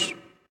blamed.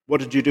 What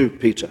did you do,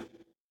 Peter?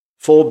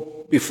 For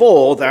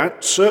before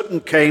that, certain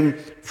came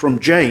from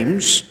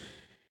James,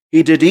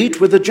 he did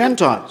eat with the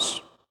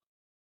Gentiles.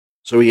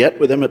 So he ate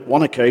with them at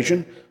one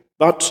occasion,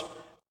 but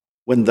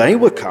when they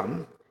were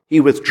come, he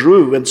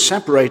withdrew and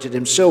separated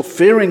himself,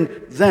 fearing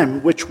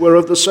them which were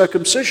of the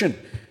circumcision.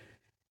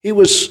 He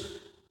was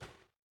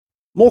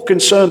more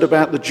concerned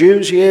about the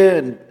Jews here,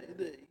 and,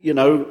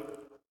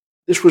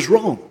 this was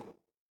wrong.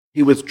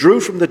 He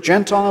withdrew from the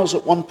Gentiles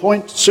at one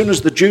point. As soon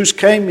as the Jews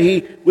came,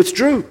 he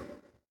withdrew.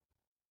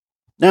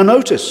 Now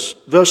notice,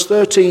 verse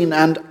 13,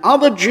 and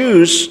other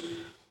Jews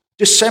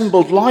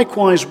dissembled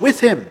likewise with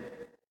him.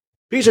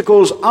 Peter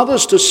calls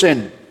others to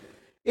sin,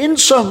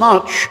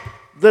 insomuch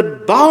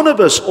that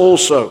Barnabas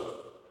also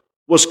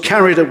was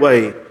carried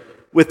away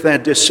with their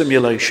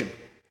dissimulation.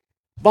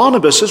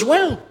 Barnabas as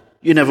well.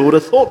 You never would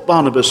have thought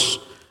Barnabas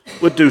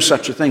would do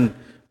such a thing,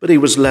 but he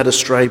was led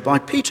astray by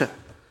Peter.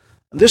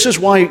 And this is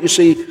why, you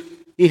see,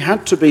 he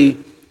had to be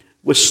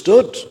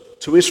withstood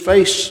to his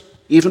face,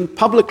 even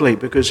publicly,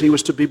 because he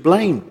was to be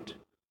blamed.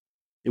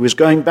 He was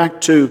going back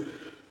to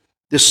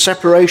this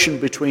separation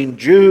between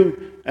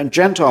Jew and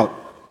Gentile.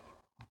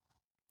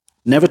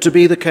 Never to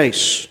be the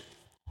case.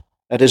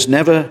 That is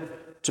never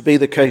to be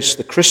the case.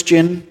 The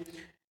Christian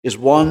is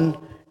one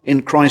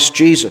in Christ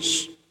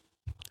Jesus.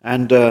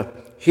 And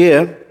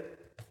here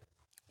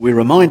we're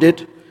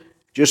reminded,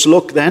 just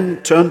look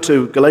then, turn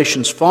to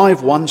Galatians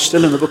 5:1,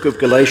 still in the book of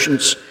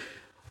Galatians.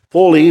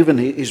 Paul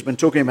he's been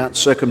talking about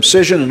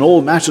circumcision and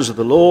all matters of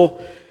the law.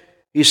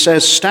 He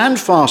says, stand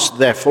fast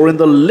therefore in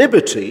the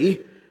liberty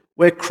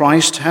where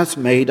Christ hath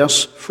made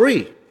us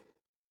free.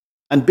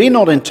 And be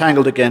not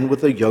entangled again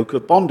with the yoke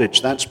of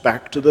bondage. That's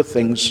back to the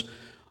things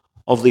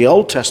of the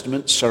Old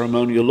Testament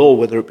ceremonial law,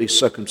 whether it be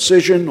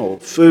circumcision or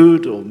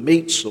food or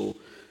meats or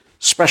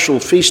special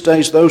feast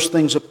days. Those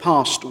things are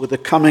past with the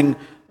coming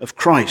of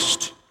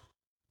Christ.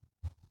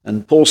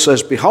 And Paul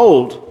says,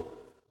 behold,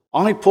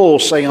 I, Paul,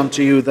 say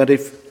unto you that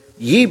if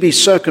ye be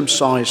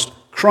circumcised,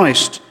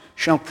 Christ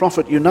shall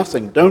profit you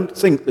nothing. Don't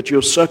think that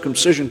your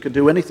circumcision can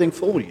do anything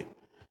for you.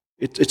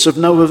 It's of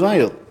no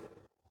avail.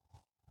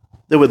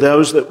 There were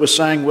those that were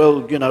saying,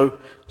 well,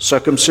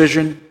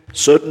 circumcision,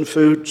 certain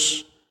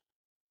foods.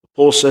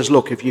 Paul says,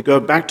 look, if you go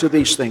back to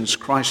these things,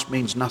 Christ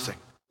means nothing.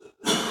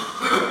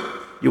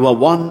 You are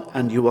one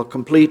and you are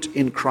complete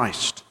in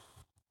Christ.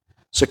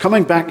 So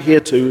coming back here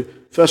to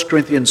 1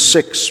 Corinthians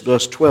 6,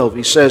 verse 12,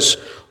 he says,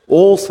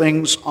 all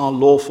things are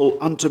lawful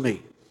unto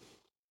me.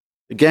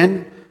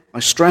 Again, I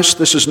stress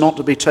this is not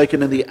to be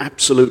taken in the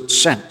absolute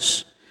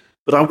sense.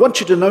 But I want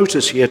you to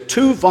notice here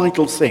two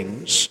vital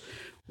things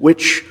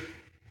which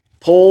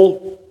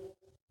Paul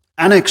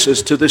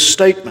annexes to this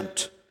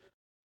statement,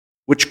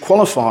 which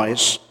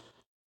qualifies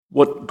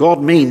what God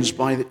means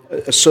by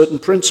a certain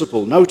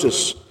principle.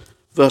 Notice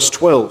verse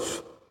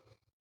 12.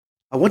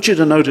 I want you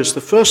to notice the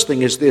first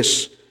thing is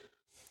this.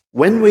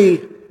 When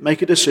we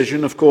make a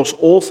decision, of course,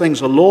 all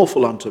things are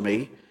lawful unto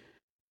me,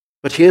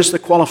 but here's the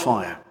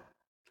qualifier.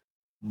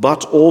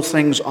 But all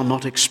things are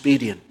not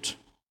expedient.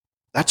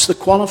 That's the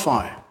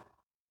qualifier.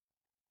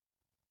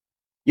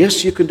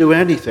 Yes, you can do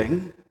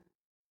anything.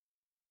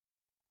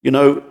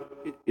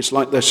 It's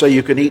like they say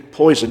you can eat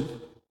poison,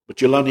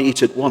 but you'll only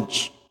eat it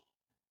once.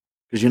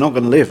 Because you're not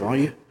going to live, are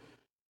you?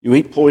 You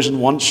eat poison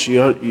once,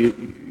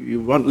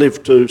 you won't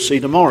live to see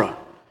tomorrow.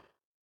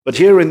 But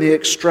here in the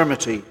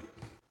extremity,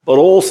 but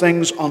all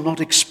things are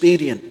not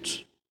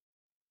expedient.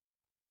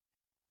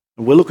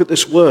 And we'll look at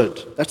this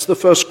word. That's the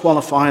first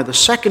qualifier. The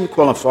second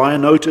qualifier,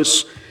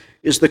 notice,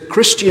 is the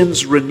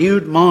Christian's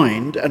renewed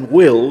mind and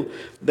will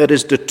that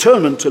is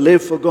determined to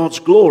live for God's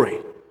glory.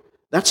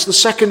 That's the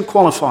second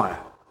qualifier.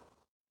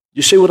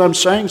 You see what I'm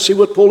saying? See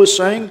what Paul is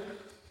saying?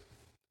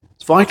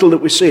 It's vital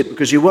that we see it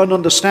because you won't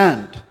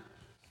understand.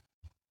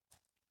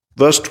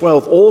 Verse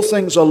 12, all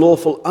things are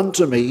lawful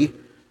unto me,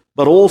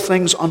 but all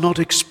things are not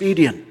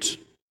expedient.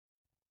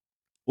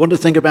 want to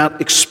think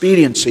about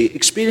expediency.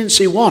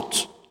 Expediency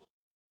what?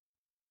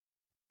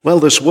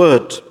 Well, this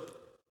word,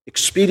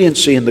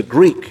 expediency in the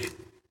Greek,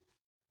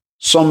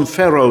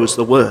 somphero is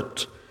the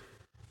word.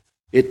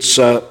 It's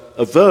a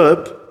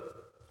verb,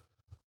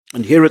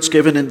 and here it's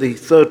given in the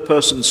third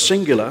person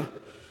singular,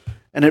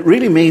 and it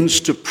really means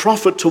to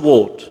profit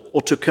toward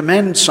or to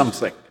commend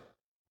something.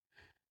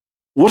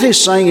 What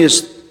he's saying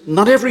is,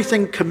 not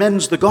everything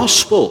commends the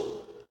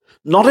gospel.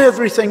 Not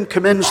everything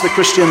commends the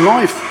Christian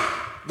life.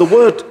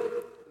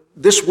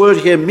 This word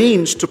here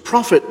means to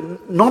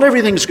profit. Not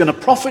everything's going to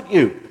profit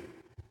you.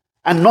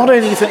 And not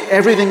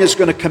everything is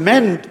going to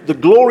commend the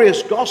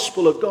glorious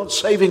gospel of God's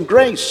saving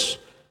grace.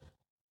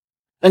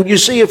 And you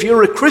see, if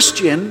you're a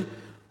Christian,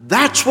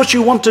 that's what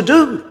you want to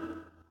do.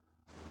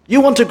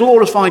 You want to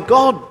glorify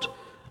God.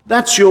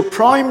 That's your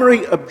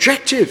primary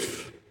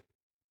objective,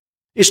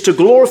 is to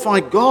glorify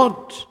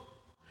God.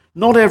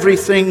 Not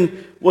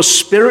everything was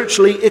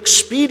spiritually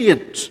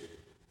expedient.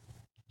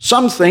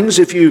 Some things,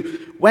 if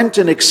you went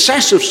in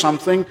excess of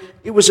something,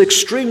 it was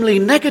extremely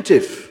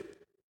negative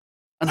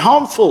and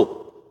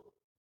harmful.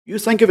 You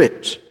think of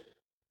it.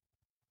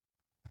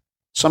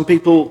 Some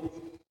people,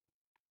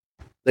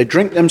 they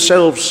drink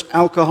themselves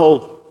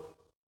alcohol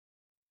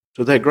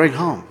to their great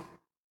harm.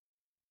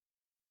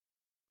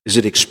 Is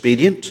it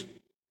expedient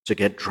to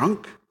get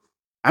drunk?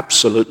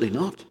 Absolutely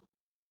not.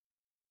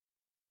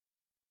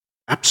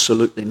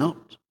 Absolutely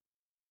not.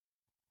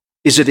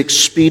 Is it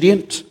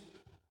expedient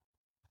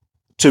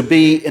to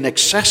be in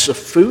excess of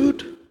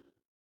food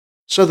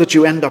so that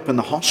you end up in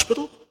the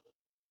hospital?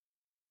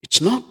 It's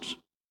not.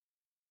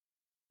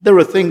 There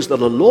are things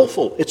that are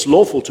lawful. It's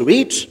lawful to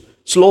eat.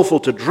 It's lawful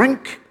to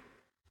drink.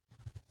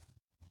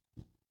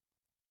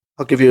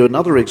 I'll give you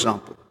another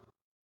example.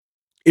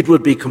 It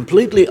would be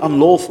completely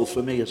unlawful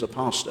for me as a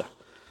pastor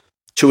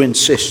to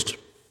insist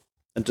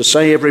and to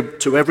say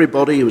to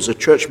everybody who is a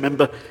church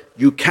member,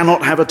 you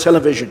cannot have a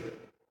television.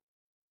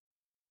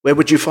 Where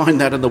would you find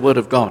that in the Word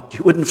of God?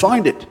 You wouldn't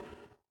find it,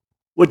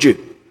 would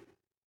you?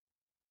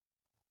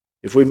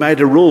 If we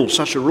made a rule,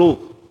 such a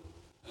rule,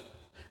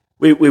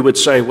 we would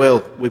say,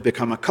 well, we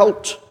become a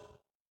cult.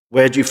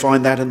 Where do you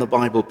find that in the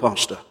Bible,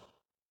 Pastor?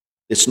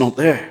 It's not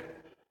there.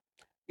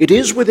 It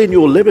is within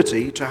your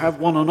liberty to have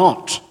one or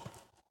not.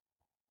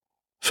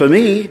 For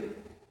me,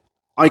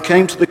 I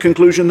came to the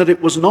conclusion that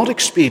it was not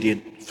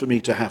expedient for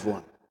me to have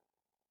one.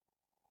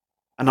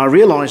 And I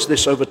realized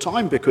this over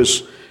time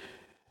because,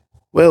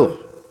 well,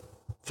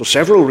 for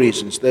several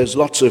reasons. There's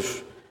lots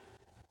of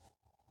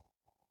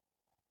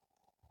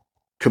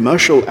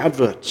commercial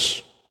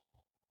adverts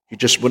you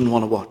just wouldn't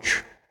want to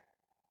watch.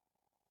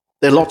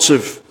 There are lots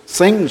of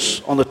things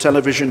on the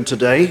television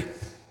today.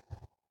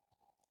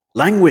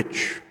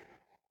 Language.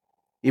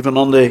 Even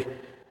on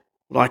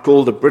what I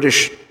call the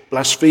British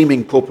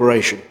Blaspheming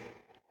Corporation.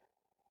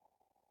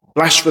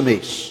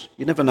 Blasphemies.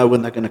 You never know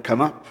when they're going to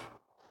come up.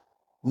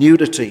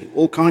 Nudity,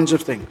 all kinds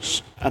of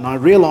things. And I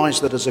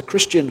realized that as a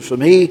Christian, for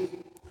me,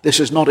 this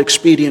is not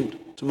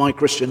expedient to my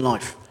Christian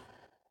life.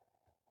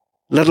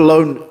 Let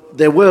alone,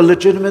 there were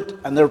legitimate,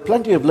 and there are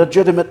plenty of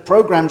legitimate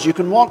programs you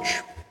can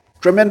watch.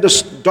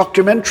 Tremendous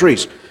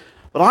documentaries.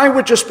 But I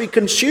would just be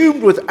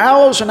consumed with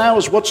hours and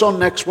hours, what's on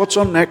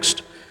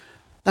next,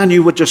 and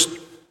you would just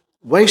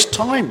waste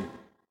time.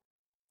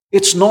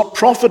 It's not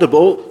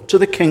profitable to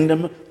the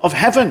kingdom of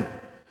heaven.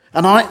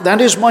 And that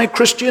is my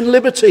Christian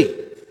liberty,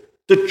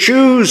 to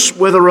choose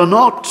whether or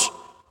not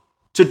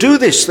to do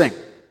this thing.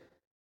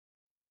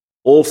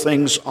 All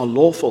things are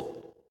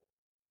lawful,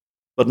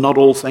 but not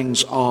all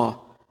things are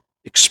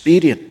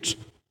expedient.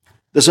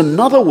 There's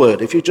another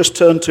word, if you just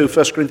turn to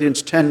 1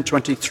 Corinthians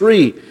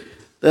 10:23,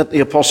 that the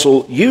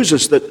apostle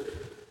uses that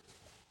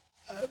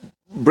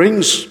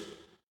brings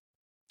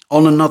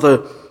on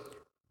another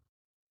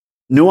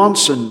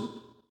nuance, and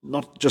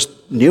not just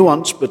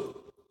nuance, but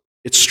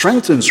it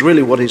strengthens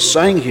really what he's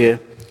saying here.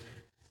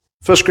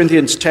 1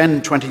 Corinthians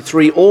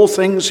 10:23, all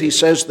things, he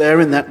says there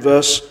in that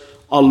verse,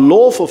 are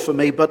lawful for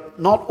me, but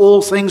not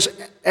all things,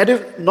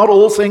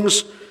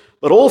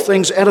 but all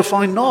things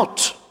edify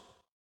not.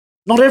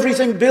 Not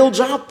everything builds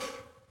up.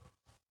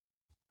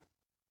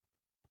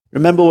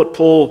 Remember what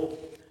Paul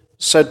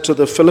said to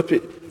the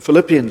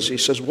Philippians. He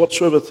says,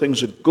 whatsoever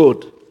things are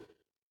good,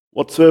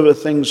 whatsoever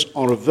things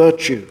are a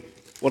virtue,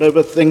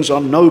 whatever things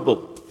are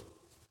noble,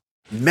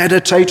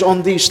 meditate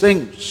on these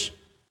things.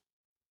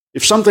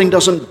 If something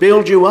doesn't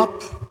build you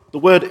up, the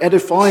word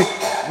edify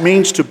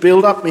means to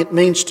build up, it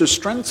means to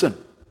strengthen.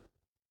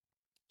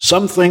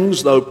 Some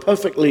things, though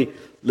perfectly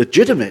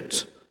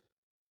legitimate,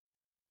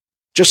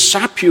 just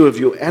sap you of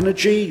your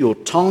energy, your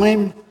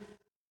time,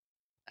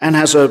 and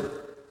has a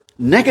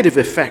negative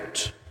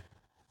effect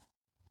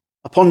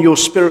upon your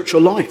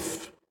spiritual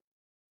life.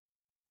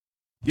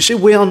 You see,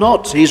 we are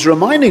not, he's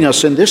reminding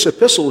us in this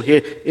epistle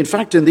here, in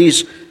fact in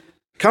these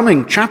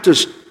coming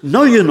chapters,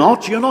 no you're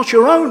not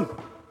your own.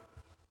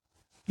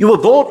 You were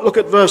bought, look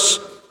at verse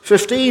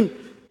 15,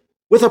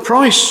 with a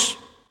price.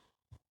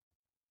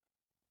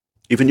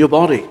 Even your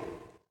body.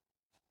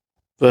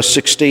 Verse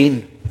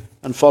 16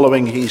 and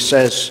following, he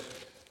says,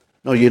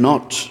 no, you're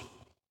not.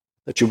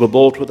 that you were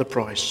bought with a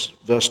price.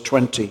 Verse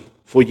 20,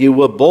 for you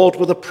were bought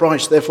with a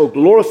price, therefore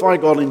glorify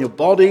God in your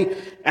body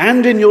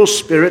and in your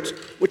spirit,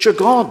 which are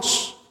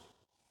God's.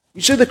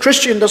 You see, the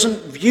Christian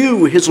doesn't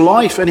view his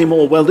life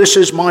anymore, well, this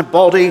is my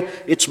body,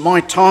 it's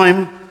my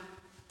time.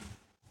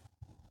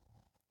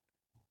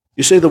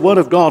 You see, the Word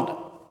of God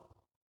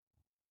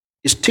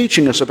is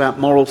teaching us about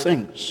moral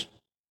things.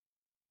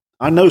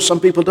 I know some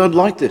people don't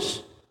like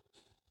this,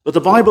 but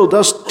the Bible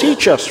does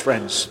teach us,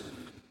 friends,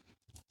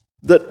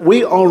 that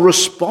we are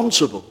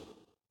responsible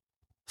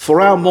for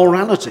our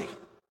morality,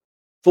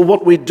 for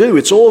what we do.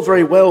 It's all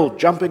very well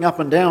jumping up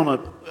and down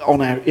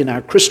in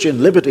our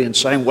Christian liberty and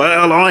saying,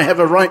 well, I have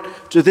a right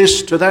to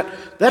this, to that.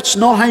 That's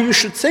not how you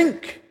should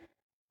think.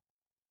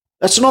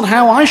 That's not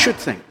how I should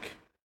think.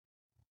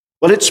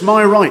 Well, it's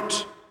my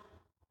right.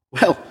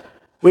 Well,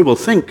 we will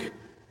think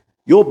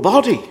your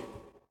body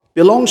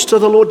belongs to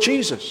the Lord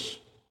Jesus.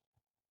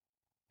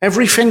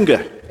 Every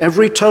finger,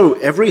 every toe,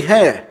 every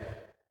hair,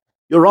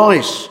 your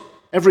eyes,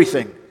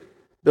 everything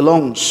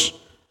belongs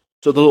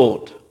to the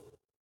Lord.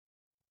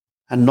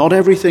 And not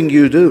everything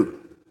you do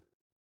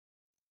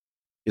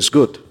is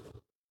good.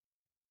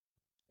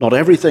 Not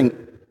everything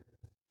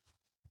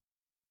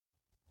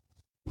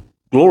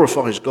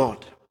glorifies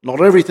God.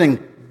 Not everything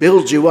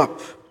builds you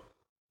up.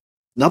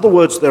 In other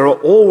words, there are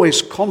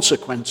always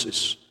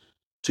consequences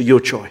to your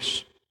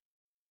choice,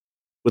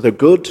 whether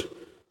good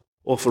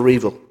or for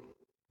evil.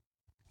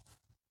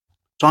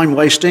 Time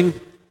wasting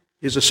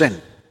is a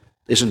sin,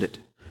 isn't it?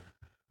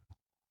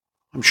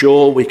 I'm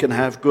sure we can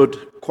have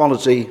good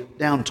quality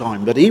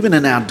downtime, but even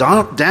in our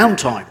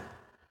downtime,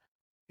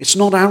 it's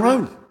not our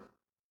own.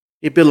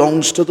 It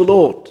belongs to the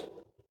Lord.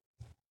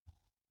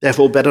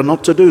 Therefore, better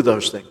not to do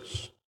those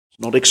things. It's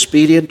not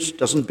expedient,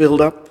 doesn't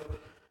build up,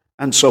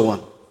 and so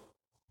on.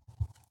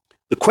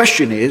 The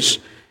question is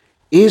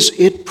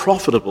it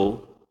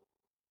profitable?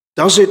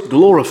 Does it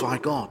glorify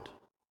God?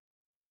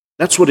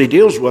 That's what he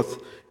deals with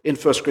in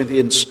 1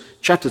 Corinthians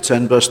chapter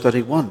 10, verse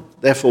 31.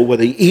 Therefore,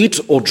 whether you eat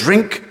or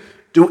drink,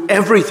 do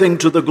everything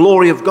to the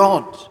glory of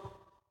God.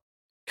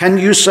 Can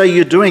you say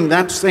you're doing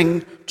that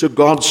thing to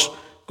God's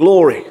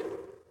glory?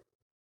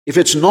 If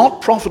it's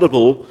not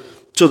profitable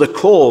to the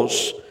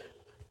cause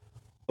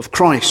of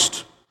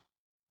Christ,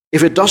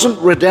 if it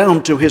doesn't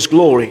redound to his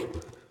glory,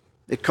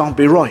 it can't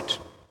be right.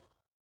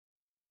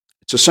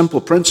 It's a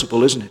simple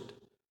principle, isn't it?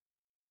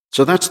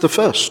 So that's the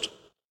first.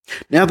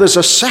 Now there's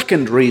a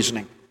second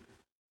reasoning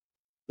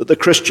that the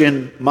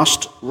Christian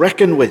must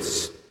reckon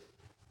with.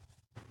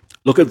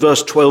 Look at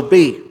verse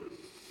 12b.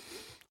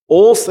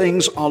 All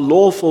things are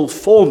lawful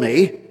for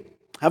me.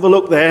 Have a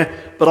look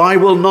there. But I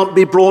will not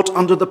be brought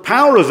under the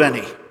power of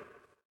any.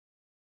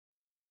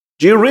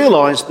 Do you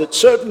realize that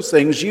certain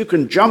things you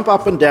can jump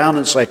up and down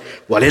and say,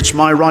 well, it's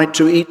my right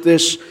to eat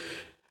this,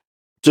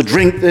 to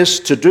drink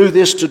this, to do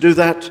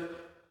that?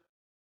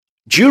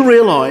 Do you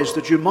realize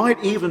that you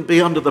might even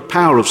be under the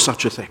power of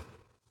such a thing?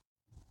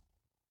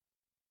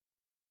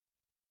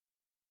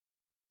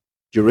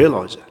 Do you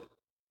realize that?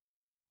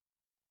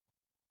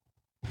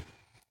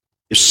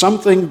 If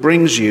something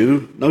brings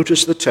you,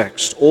 notice the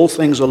text, all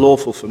things are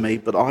lawful for me,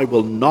 but I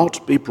will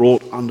not be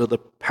brought under the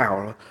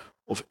power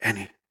of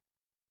any.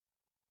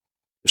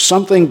 If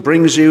something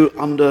brings you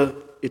under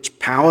its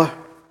power,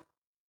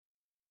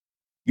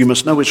 you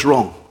must know it's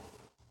wrong,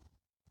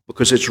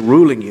 because it's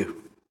ruling you.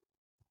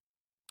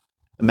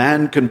 A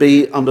man can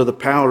be under the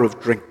power of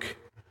drink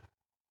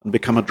and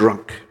become a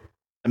drunk.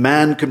 A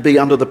man can be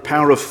under the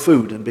power of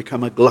food and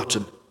become a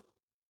glutton.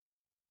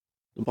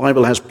 The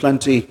Bible has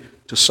plenty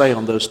to say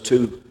on those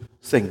two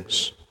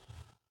things.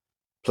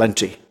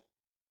 Plenty.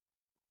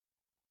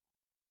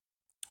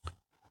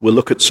 We'll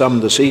look at some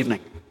this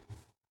evening,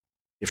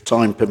 if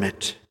time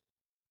permit.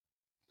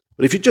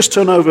 But if you just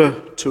turn over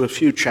to a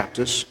few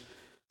chapters,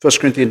 1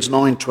 Corinthians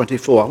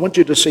 9:24, I want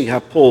you to see how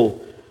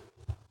Paul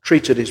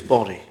treated his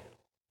body.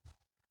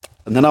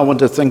 And then I want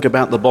to think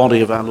about the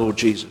body of our Lord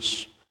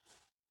Jesus.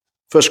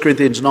 1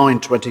 Corinthians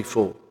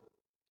 9:24.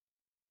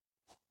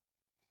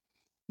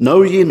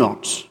 Know ye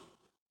not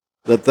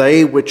that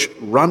they which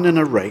run in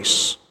a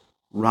race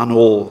run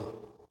all,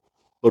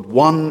 but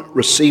one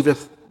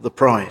receiveth the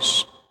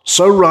prize?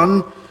 So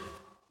run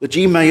that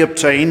ye may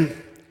obtain,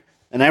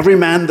 and every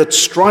man that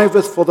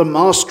striveth for the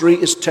mastery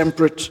is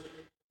temperate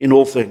in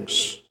all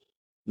things.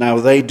 Now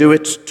they do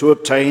it to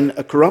obtain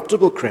a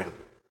corruptible crown,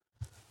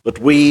 but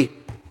we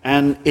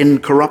an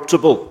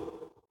incorruptible.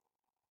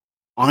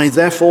 I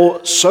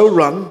therefore so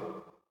run.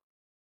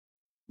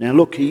 Now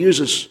look, he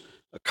uses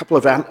a couple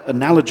of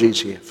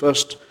analogies here.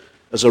 First,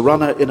 as a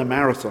runner in a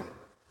marathon.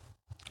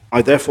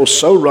 I therefore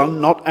so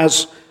run, not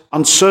as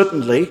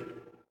uncertainly,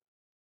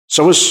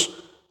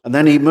 and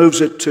then he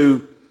moves it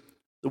to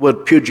the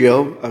word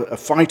pugio, a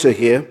fighter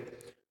here.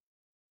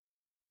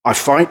 I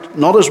fight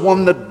not as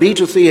one that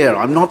beateth the air.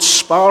 I'm not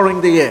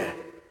sparring the air.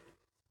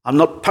 I'm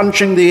not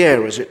punching the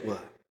air, as it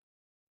were.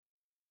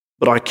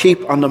 But I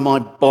keep under my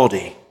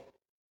body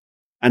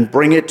and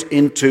bring it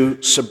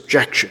into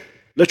subjection.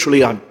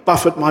 Literally, I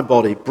buffet my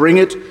body, bring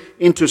it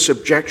into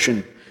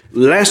subjection,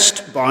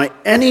 lest by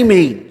any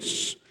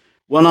means,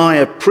 when I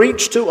have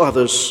preached to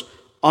others,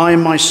 I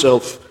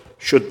myself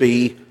should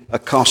be a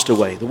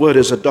castaway. The word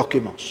is a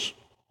dokimos.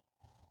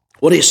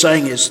 What he's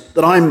saying is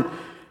that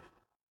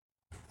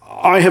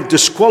I have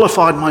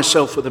disqualified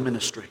myself for the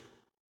ministry.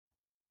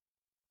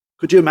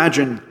 Could you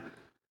imagine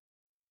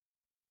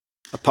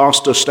a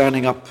pastor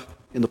standing up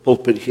in the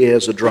pulpit here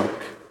as a drunk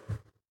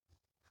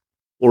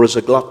or as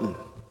a glutton,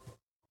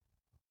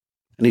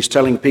 and he's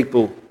telling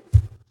people,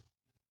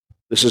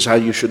 this is how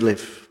you should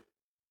live?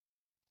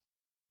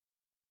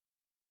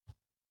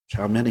 It's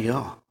how many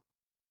are.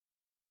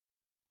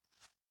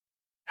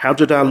 How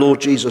did our Lord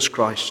Jesus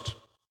Christ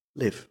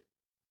live?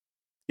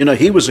 You know,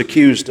 he was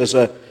accused as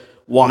a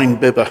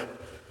wine bibber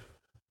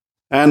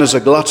and as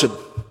a glutton,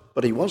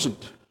 but he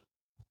wasn't.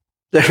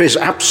 There is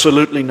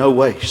absolutely no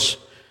ways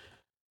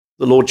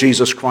the Lord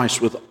Jesus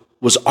Christ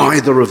was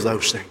either of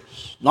those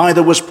things.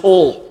 Neither was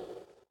Paul.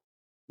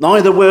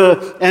 Neither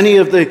were any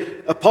of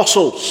the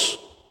apostles.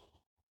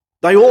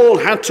 They all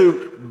had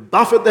to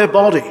buffet their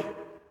body.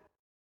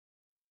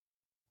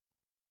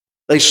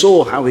 They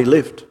saw how he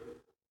lived.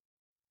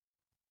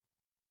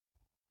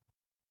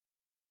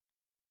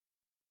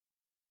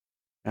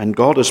 And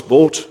God has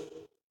bought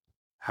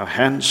our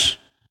hands,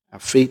 our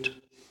feet.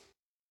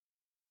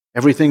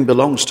 Everything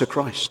belongs to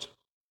Christ.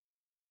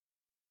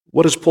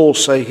 What does Paul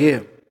say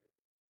here?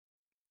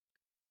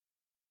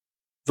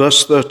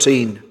 Verse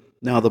 13,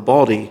 now the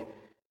body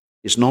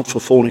is not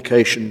for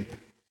fornication,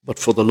 but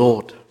for the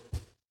Lord,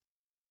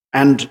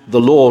 and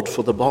the Lord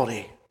for the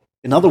body.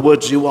 In other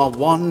words, you are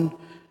one.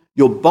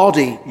 Your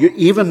body,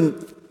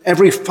 even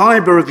every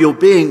fiber of your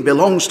being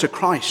belongs to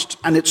Christ,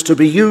 and it's to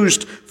be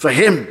used for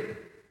him.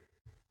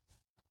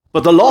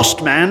 But the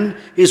lost man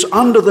is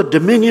under the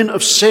dominion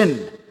of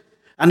sin,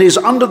 and is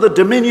under the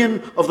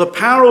dominion of the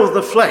power of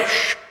the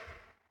flesh.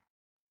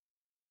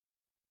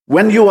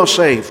 When you are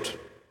saved,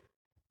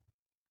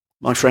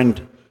 my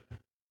friend,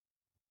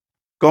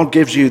 God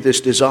gives you this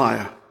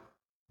desire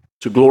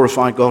to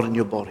glorify God in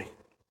your body,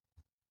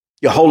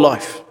 your whole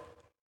life.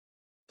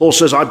 Paul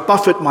says, I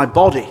buffet my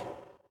body.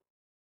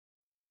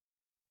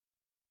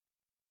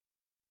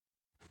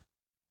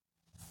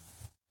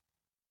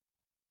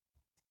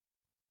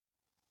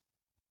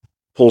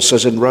 Paul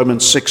says in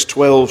Romans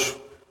 6:12,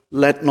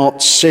 let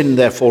not sin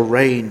therefore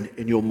reign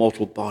in your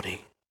mortal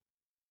body,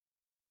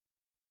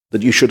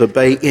 that you should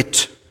obey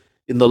it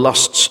in the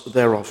lusts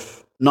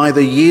thereof.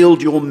 Neither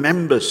yield your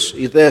members,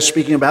 he's there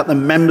speaking about the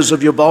members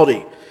of your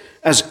body,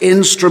 as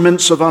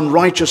instruments of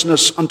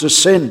unrighteousness unto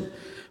sin,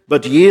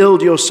 but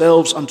yield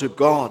yourselves unto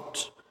God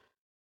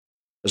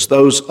as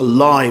those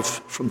alive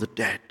from the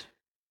dead.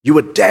 You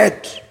were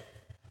dead.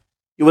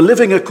 You were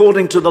living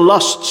according to the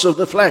lusts of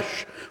the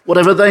flesh,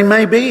 whatever they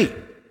may be.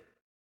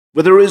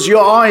 Whether it is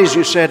your eyes,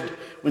 you said,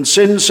 when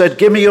sin said,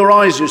 give me your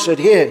eyes, you said,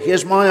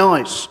 here's my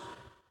eyes.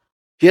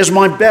 Here's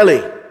my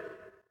belly.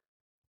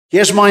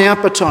 Here's my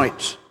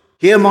appetite.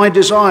 Here are my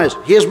desires.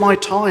 Here's my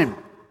time.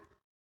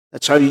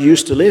 That's how you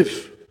used to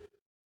live.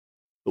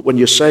 But when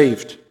you're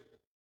saved,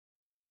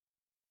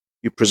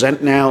 you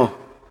present now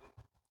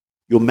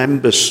your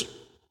members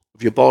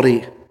of your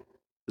body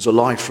as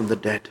alive from the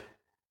dead.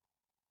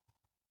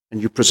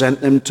 And you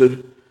present them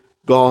to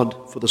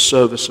God for the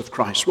service of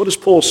Christ. What does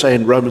Paul say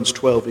in Romans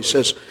 12? He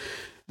says,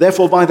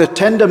 therefore, by the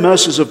tender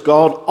mercies of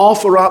God,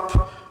 offer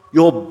up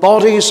your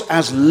bodies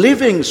as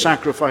living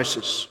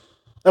sacrifices.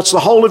 That's the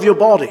whole of your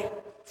body.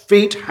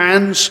 Feet,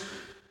 hands,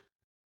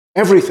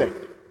 everything.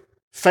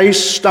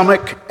 Face,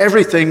 stomach,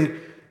 everything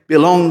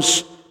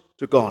belongs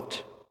to God.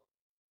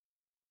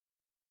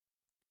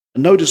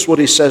 And notice what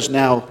he says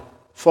now,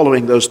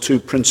 following those two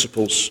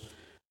principles,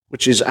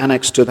 which is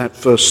annexed to that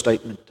first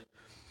statement.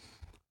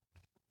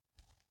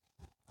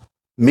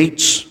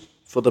 Meats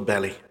for the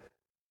belly.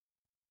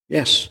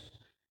 Yes,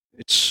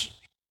 it's,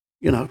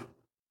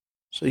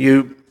 so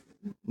you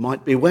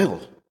might be well,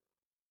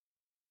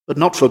 but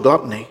not for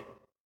gluttony,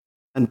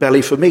 and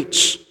belly for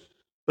meats.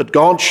 But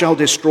God shall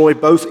destroy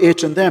both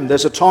it and them.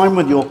 There's a time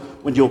when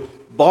your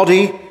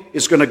body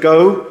is going to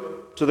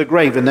go to the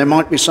grave, and there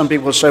might be some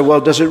people who say,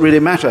 well, does it really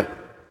matter?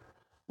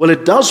 Well,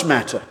 it does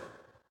matter.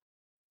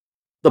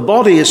 The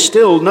body is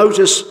still,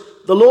 notice,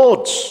 the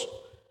Lord's.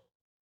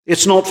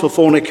 It's not for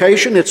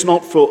fornication, it's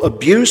not for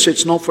abuse,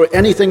 it's not for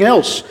anything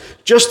else.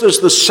 Just as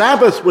the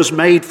Sabbath was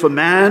made for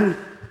man,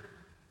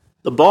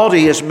 the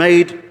body is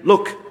made,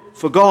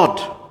 for God.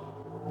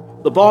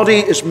 The body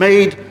is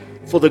made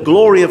for the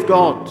glory of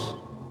God.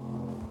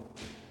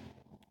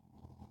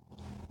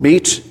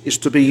 Meat is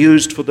to be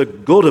used for the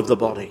good of the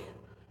body,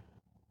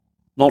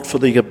 not for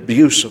the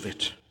abuse of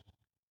it,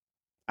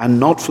 and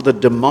not for the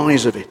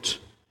demise of it.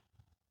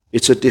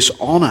 It's a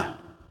dishonor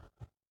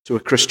to a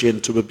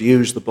Christian to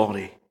abuse the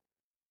body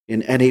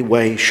in any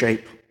way,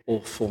 shape,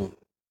 or form.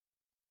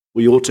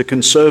 We ought to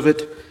conserve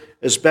it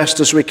as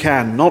best as we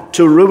can, not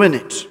to ruin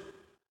it.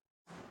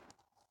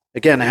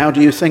 Again, how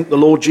do you think the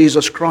Lord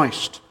Jesus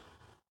Christ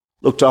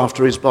looked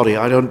after his body?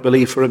 I don't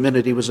believe for a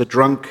minute he was a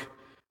drunk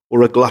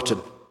or a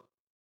glutton.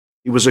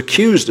 He was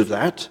accused of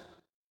that.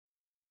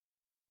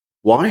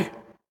 Why?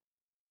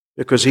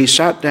 Because he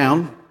sat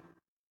down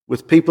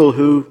with people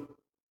who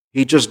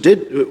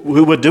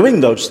who were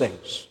doing those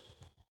things.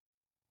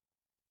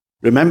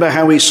 Remember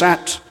how he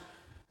sat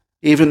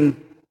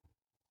even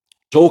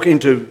talking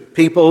to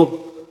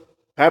people,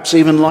 perhaps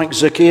even like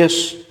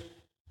Zacchaeus,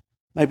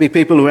 maybe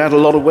people who had a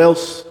lot of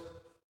wealth,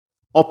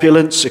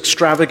 opulence,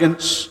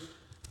 extravagance,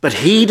 but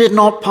he did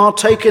not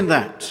partake in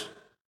that.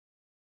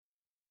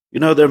 You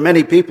know, there are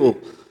many people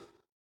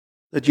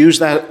that use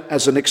that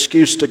as an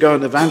excuse to go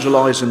and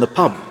evangelize in the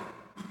pub,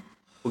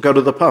 or go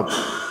to the pub.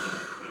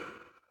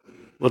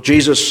 Well,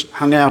 Jesus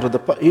hung out at the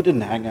pub. He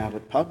didn't hang out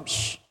at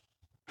pubs.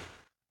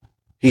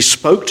 He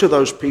spoke to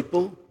those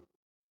people.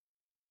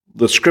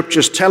 The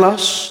scriptures tell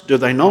us, do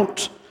they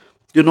not?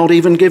 Do not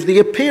even give the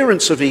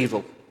appearance of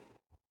evil.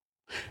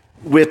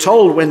 We're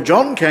told when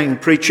John came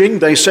preaching,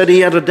 they said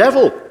he had a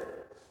devil.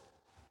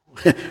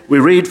 We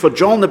read, for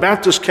John the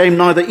Baptist came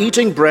neither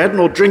eating bread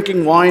nor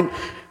drinking wine,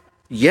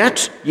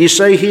 yet ye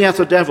say he hath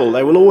a devil.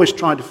 They will always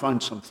try to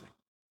find something.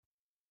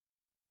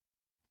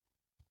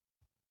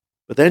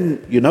 But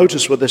then you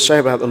notice what they say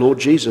about the Lord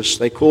Jesus.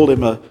 They called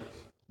him a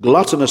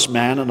gluttonous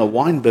man and a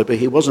winebibber.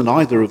 He wasn't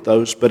either of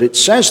those. But it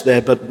says there,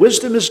 but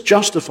wisdom is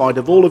justified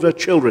of all of her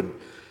children.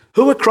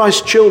 Who are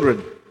Christ's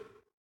children?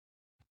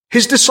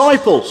 His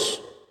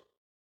disciples.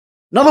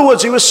 In other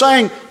words, he was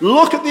saying,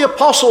 look at the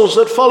apostles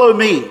that follow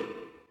me.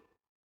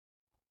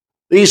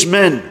 These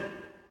men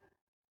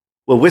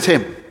were with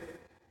him,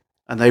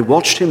 and they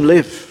watched him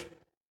live.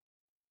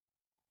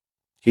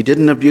 He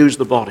didn't abuse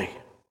the body,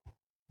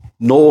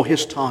 nor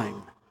his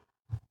time,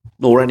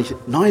 nor anything.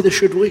 Neither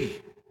should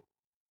we.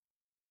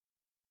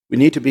 We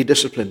need to be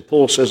disciplined.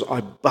 Paul says,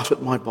 I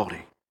buffet my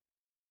body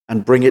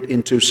and bring it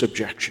into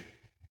subjection.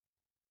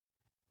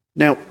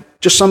 Now,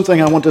 just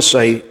something I want to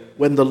say.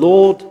 When the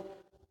Lord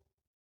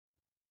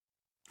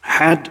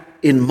had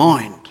in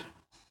mind,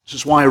 this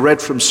is why I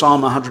read from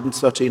Psalm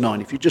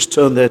 139. If you just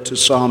turn there to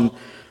Psalm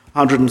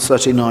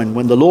 139,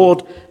 when the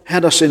Lord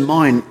had us in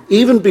mind,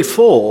 even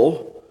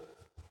before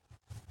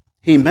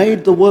he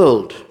made the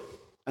world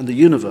and the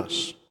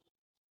universe,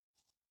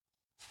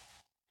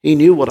 he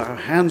knew what our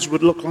hands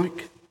would look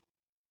like,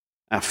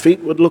 our feet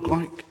would look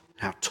like,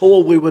 how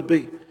tall we would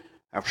be,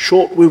 how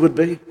short we would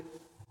be,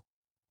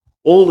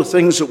 all the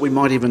things that we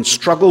might even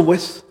struggle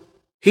with.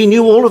 He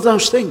knew all of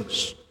those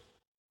things.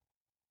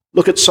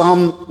 Look at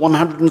Psalm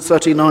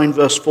 139,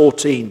 verse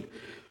 14.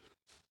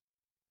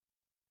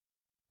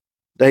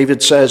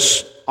 David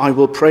says, I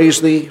will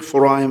praise thee,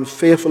 for I am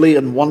fearfully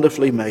and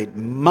wonderfully made.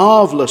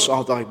 Marvelous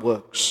are thy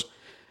works,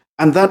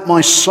 and that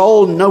my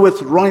soul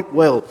knoweth right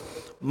well.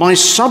 My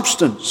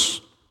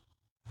substance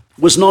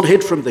was not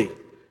hid from thee.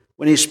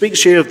 When he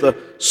speaks here of the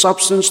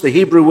substance, the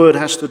Hebrew word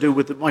has to do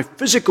with my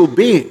physical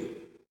being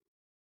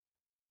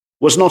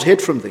was not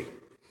hid from thee.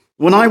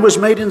 When I was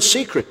made in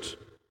secret,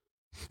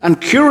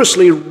 and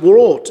curiously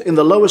wrought in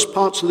the lowest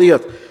parts of the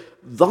earth,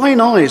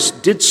 thine eyes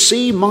did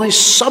see my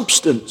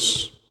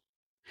substance,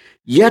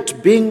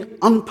 yet being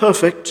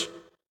unperfect,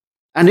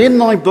 and in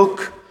thy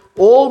book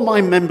all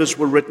my members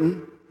were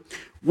written,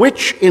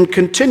 which in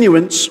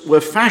continuance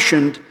were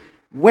fashioned,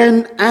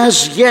 when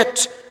as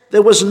yet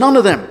there was none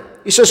of them.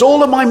 He says,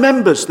 all of my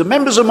members, the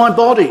members of my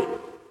body,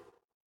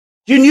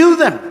 you knew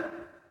them.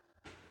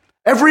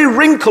 Every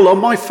wrinkle on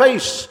my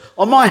face,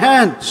 on my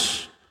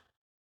hands.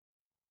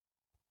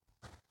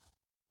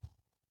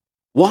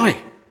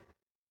 Why?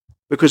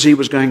 Because he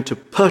was going to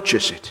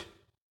purchase it.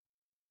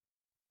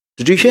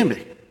 Did you hear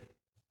me?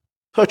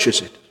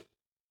 Purchase it.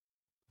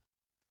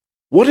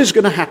 What is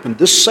going to happen?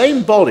 This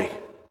same body,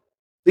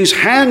 these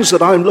hands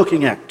that I'm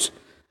looking at,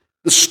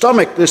 the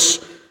stomach,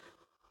 this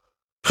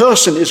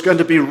person is going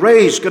to be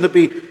raised, going to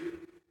be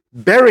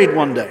buried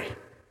one day,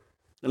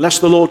 unless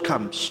the Lord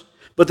comes.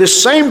 But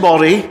this same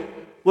body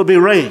will be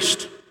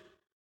raised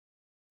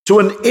to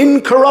an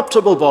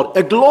incorruptible body,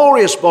 a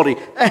glorious body,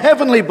 a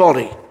heavenly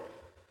body.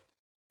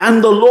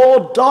 And the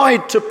Lord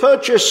died to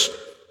purchase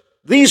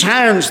these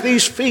hands,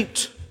 these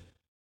feet.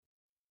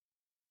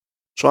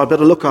 So I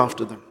better look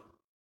after them.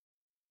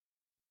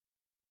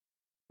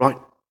 Right?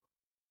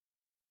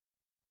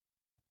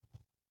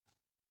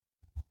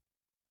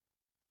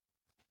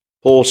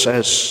 Paul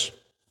says,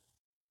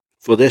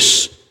 for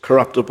this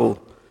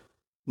corruptible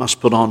must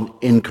put on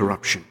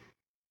incorruption,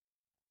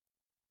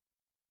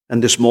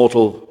 and this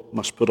mortal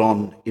must put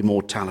on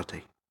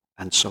immortality,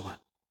 and so on.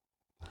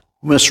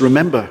 We must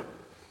remember,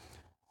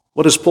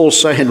 what does Paul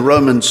say in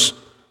Romans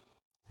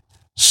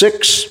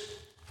 8?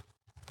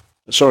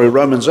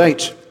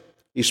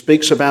 He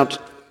speaks about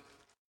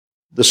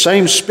the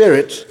same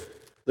Spirit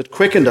that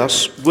quickened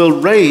us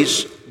will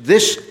raise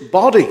this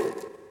body,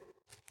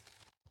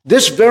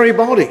 this very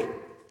body.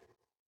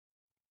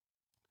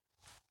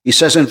 He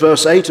says in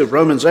verse 8 of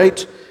Romans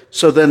 8,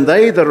 so then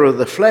they that are of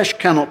the flesh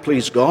cannot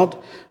please God,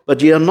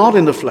 but ye are not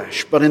in the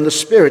flesh, but in the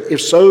Spirit,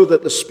 if so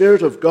that the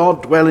Spirit of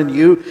God dwell in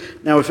you.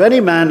 Now if any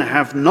man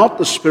have not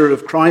the Spirit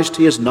of Christ,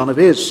 he is none of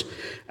his.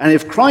 And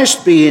if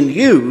Christ be in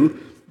you,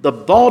 the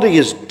body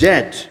is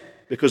dead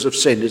because of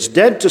sin. It's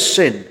dead to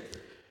sin,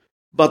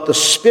 but the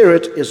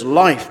Spirit is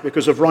life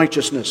because of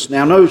righteousness.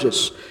 Now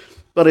notice,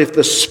 But if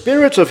the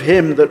Spirit of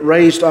him that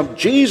raised up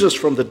Jesus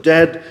from the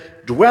dead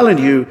dwell in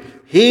you,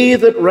 he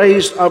that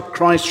raised up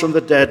Christ from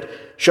the dead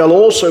shall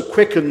also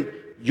quicken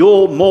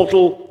your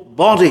mortal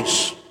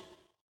bodies.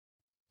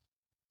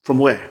 From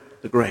where?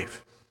 The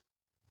grave.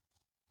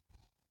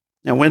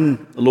 Now,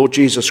 when the Lord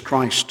Jesus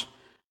Christ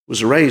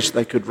was raised,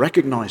 they could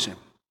recognize him,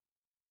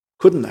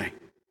 couldn't they?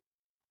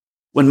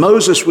 When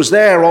Moses was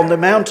there on the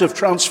Mount of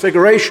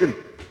Transfiguration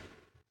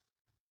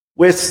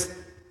with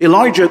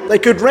Elijah, they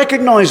could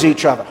recognize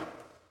each other.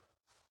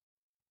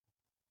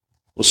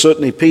 Well,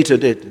 certainly Peter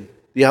did, and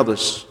the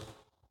others.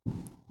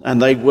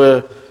 And they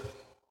were,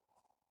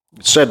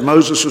 it said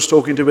Moses was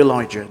talking to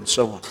Elijah and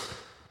so on.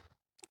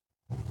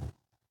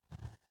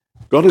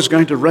 God is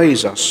going to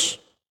raise us,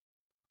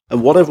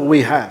 and whatever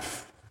we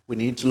have, we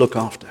need to look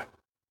after.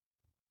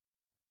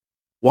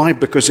 Why?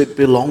 Because it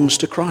belongs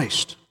to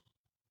Christ.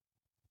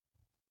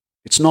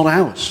 It's not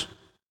ours.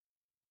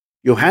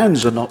 Your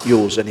hands are not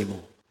yours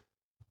anymore.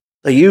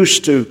 They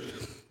used to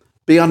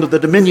be under the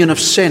dominion of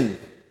sin,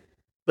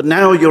 but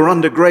now you're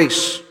under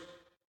grace.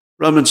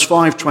 Romans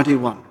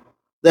 5:21.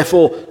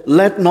 Therefore,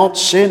 let not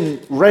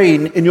sin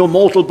reign in your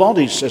mortal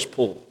bodies, says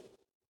Paul.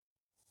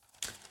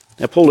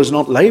 Now, Paul is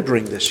not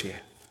laboring this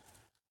here,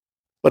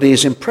 but he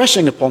is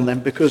impressing upon them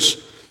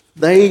because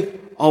they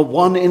are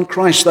one in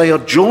Christ. They are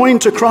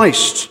joined to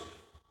Christ.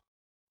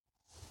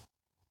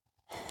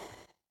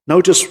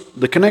 Notice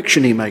the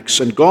connection he makes.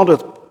 And God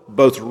hath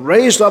both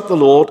raised up the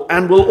Lord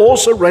and will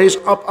also raise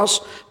up us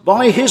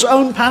by his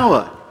own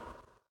power.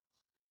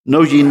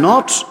 Know ye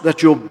not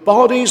that your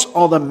bodies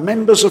are the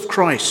members of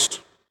Christ?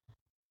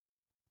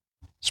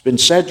 It's been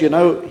said,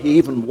 he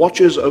even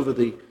watches over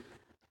the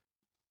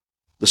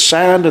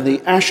sand and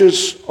the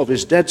ashes of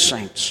his dead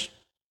saints.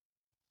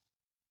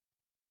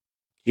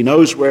 He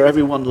knows where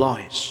everyone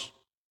lies,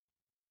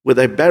 where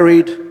they're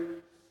buried,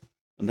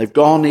 and they've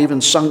gone,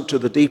 even sunk to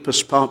the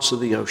deepest parts of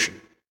the ocean.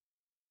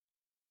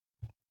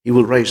 He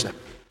will raise them.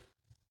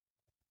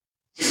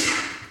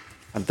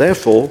 And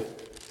therefore,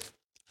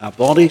 our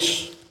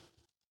bodies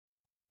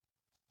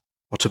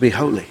are to be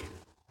holy.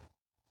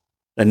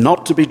 They're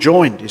not to be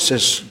joined. He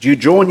says, do you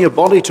join your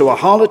body to a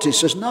harlot? He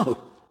says, no.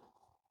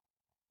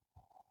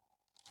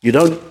 You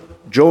don't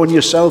join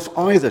yourself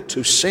either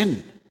to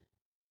sin,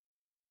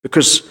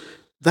 because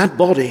that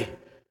body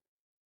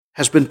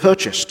has been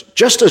purchased.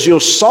 Just as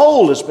your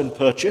soul has been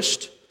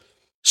purchased,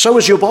 so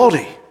is your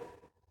body.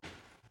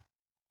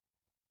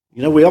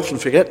 We often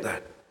forget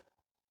that.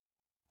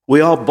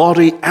 We are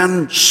body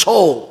and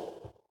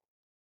soul.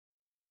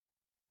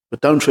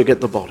 But don't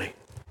forget the body.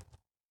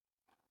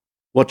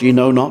 What ye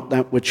know not,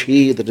 that which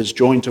he that is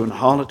joined to an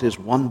harlot is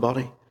one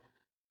body?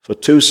 For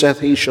two, saith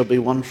he, shall be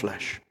one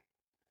flesh.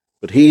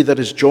 But he that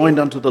is joined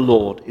unto the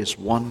Lord is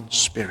one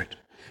spirit.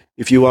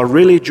 If you are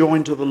really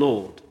joined to the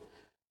Lord,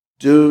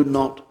 do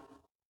not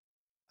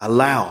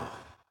allow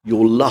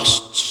your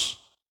lusts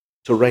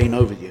to reign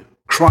over you.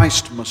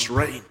 Christ must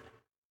reign.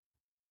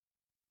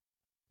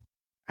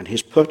 And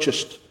he's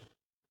purchased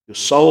your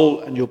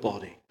soul and your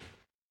body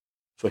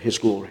for his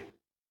glory.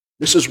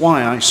 This is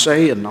why I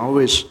say, and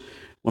always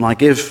when I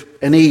give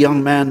any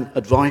young man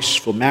advice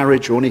for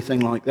marriage or anything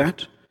like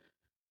that,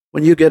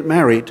 when you get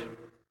married,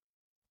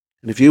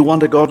 and if you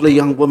want a godly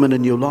young woman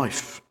in your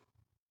life,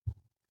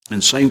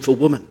 and same for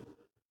women,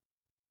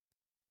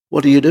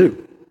 what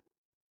do?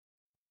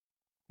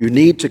 You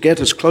need to get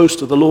as close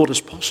to the Lord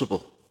as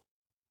possible,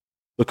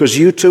 because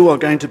you two are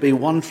going to be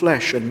one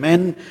flesh. And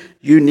men,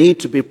 you need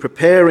to be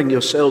preparing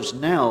yourselves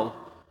now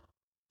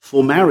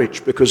for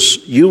marriage,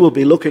 because you will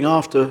be looking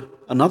after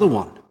another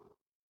one,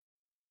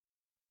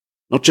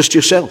 not just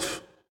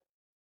yourself.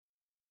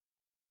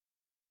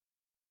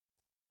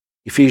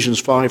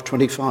 Ephesians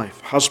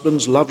 5:25.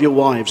 Husbands, love your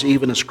wives,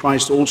 even as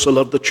Christ also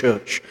loved the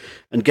church,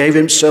 and gave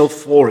himself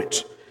for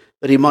it,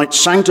 that he might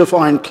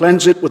sanctify and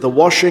cleanse it with the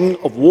washing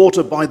of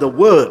water by the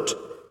word,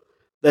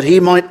 that he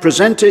might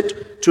present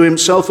it to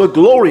himself a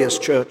glorious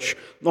church,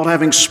 not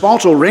having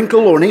spot or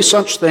wrinkle or any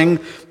such thing,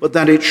 but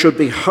that it should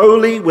be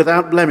holy,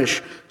 without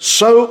blemish.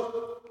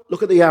 So,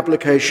 look at the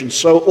application,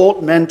 so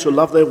ought men to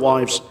love their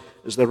wives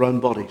as their own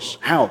bodies.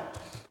 How?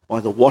 By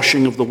the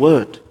washing of the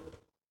word.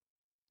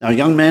 Now,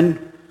 young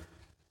men,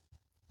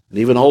 and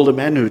even older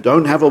men who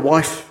don't have a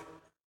wife,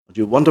 or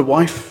do you want a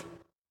wife?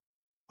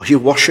 Are you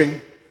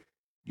washing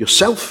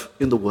yourself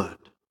in the word?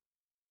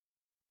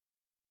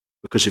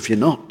 Because if you're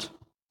not,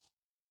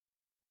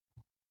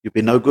 you'll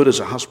be no good as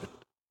a husband.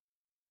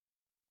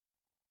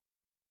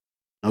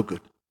 No good.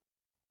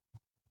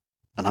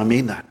 And I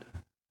mean that.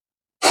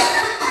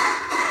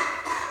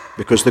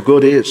 Because the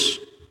good is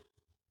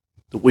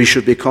that we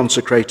should be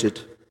consecrated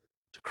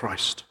to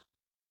Christ.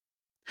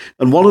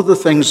 And one of the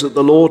things that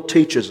the Lord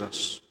teaches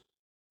us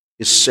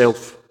is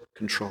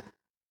self-control.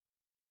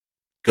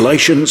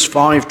 Galatians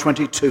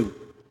 5:22,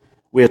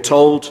 we are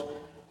told,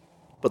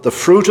 but the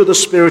fruit of the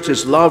Spirit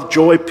is love,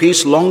 joy,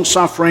 peace,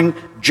 long-suffering,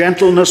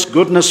 gentleness,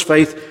 goodness,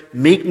 faith,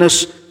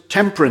 meekness,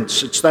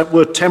 temperance. It's that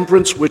word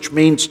temperance which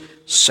means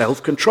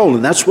self-control.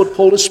 And that's what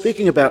Paul is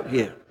speaking about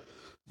here.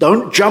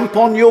 Don't jump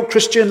on your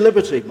Christian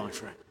liberty, my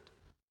friend.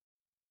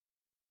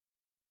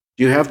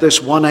 You have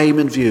this one aim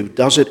in view.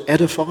 Does it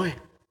edify?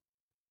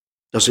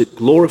 Does it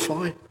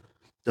glorify?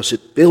 Does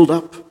it build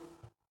up?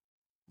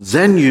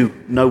 Then you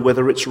know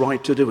whether it's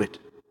right to do it.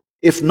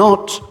 If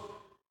not,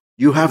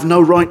 you have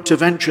no right to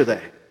venture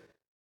there.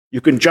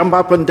 You can jump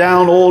up and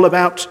down all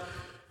about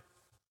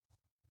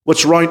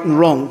what's right and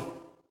wrong,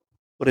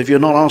 but if you're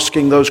not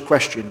asking those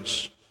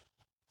questions,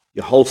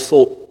 your whole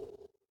thought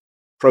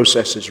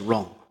process is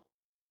wrong.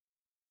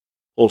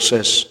 Paul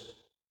says,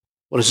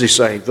 what does he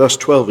say? Verse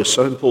 12 is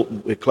so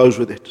important. We'll close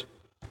with it.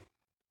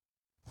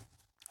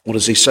 What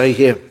does he say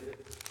here?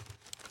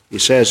 He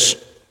says,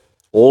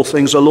 all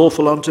things are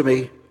lawful unto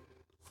me,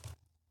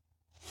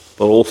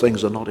 but all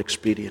things are not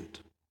expedient.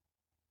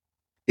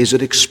 Is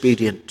it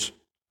expedient?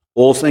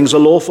 All things are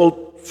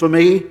lawful for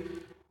me,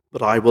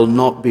 but I will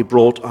not be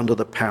brought under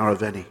the power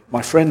of any.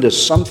 My friend, there's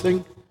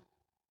something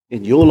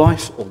in your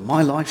life or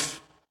my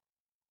life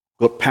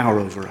got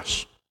power over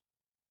us.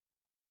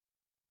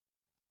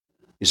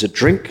 Is it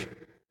drink?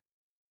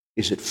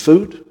 Is it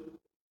food?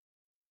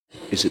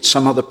 Is it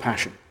some other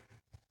passion?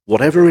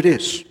 Whatever it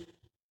is,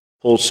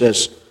 Paul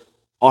says,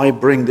 I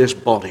bring this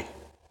body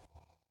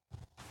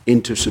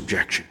into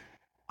subjection.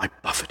 I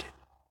buffet it.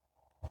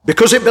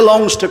 Because it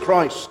belongs to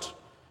Christ.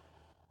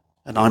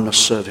 And I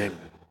must serve him.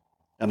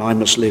 And I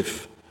must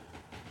live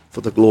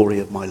for the glory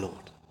of my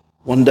Lord.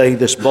 One day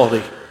this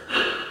body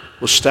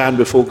will stand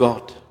before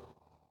God.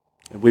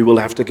 And we will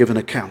have to give an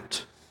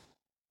account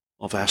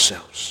of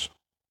ourselves.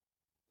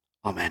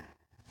 Amen.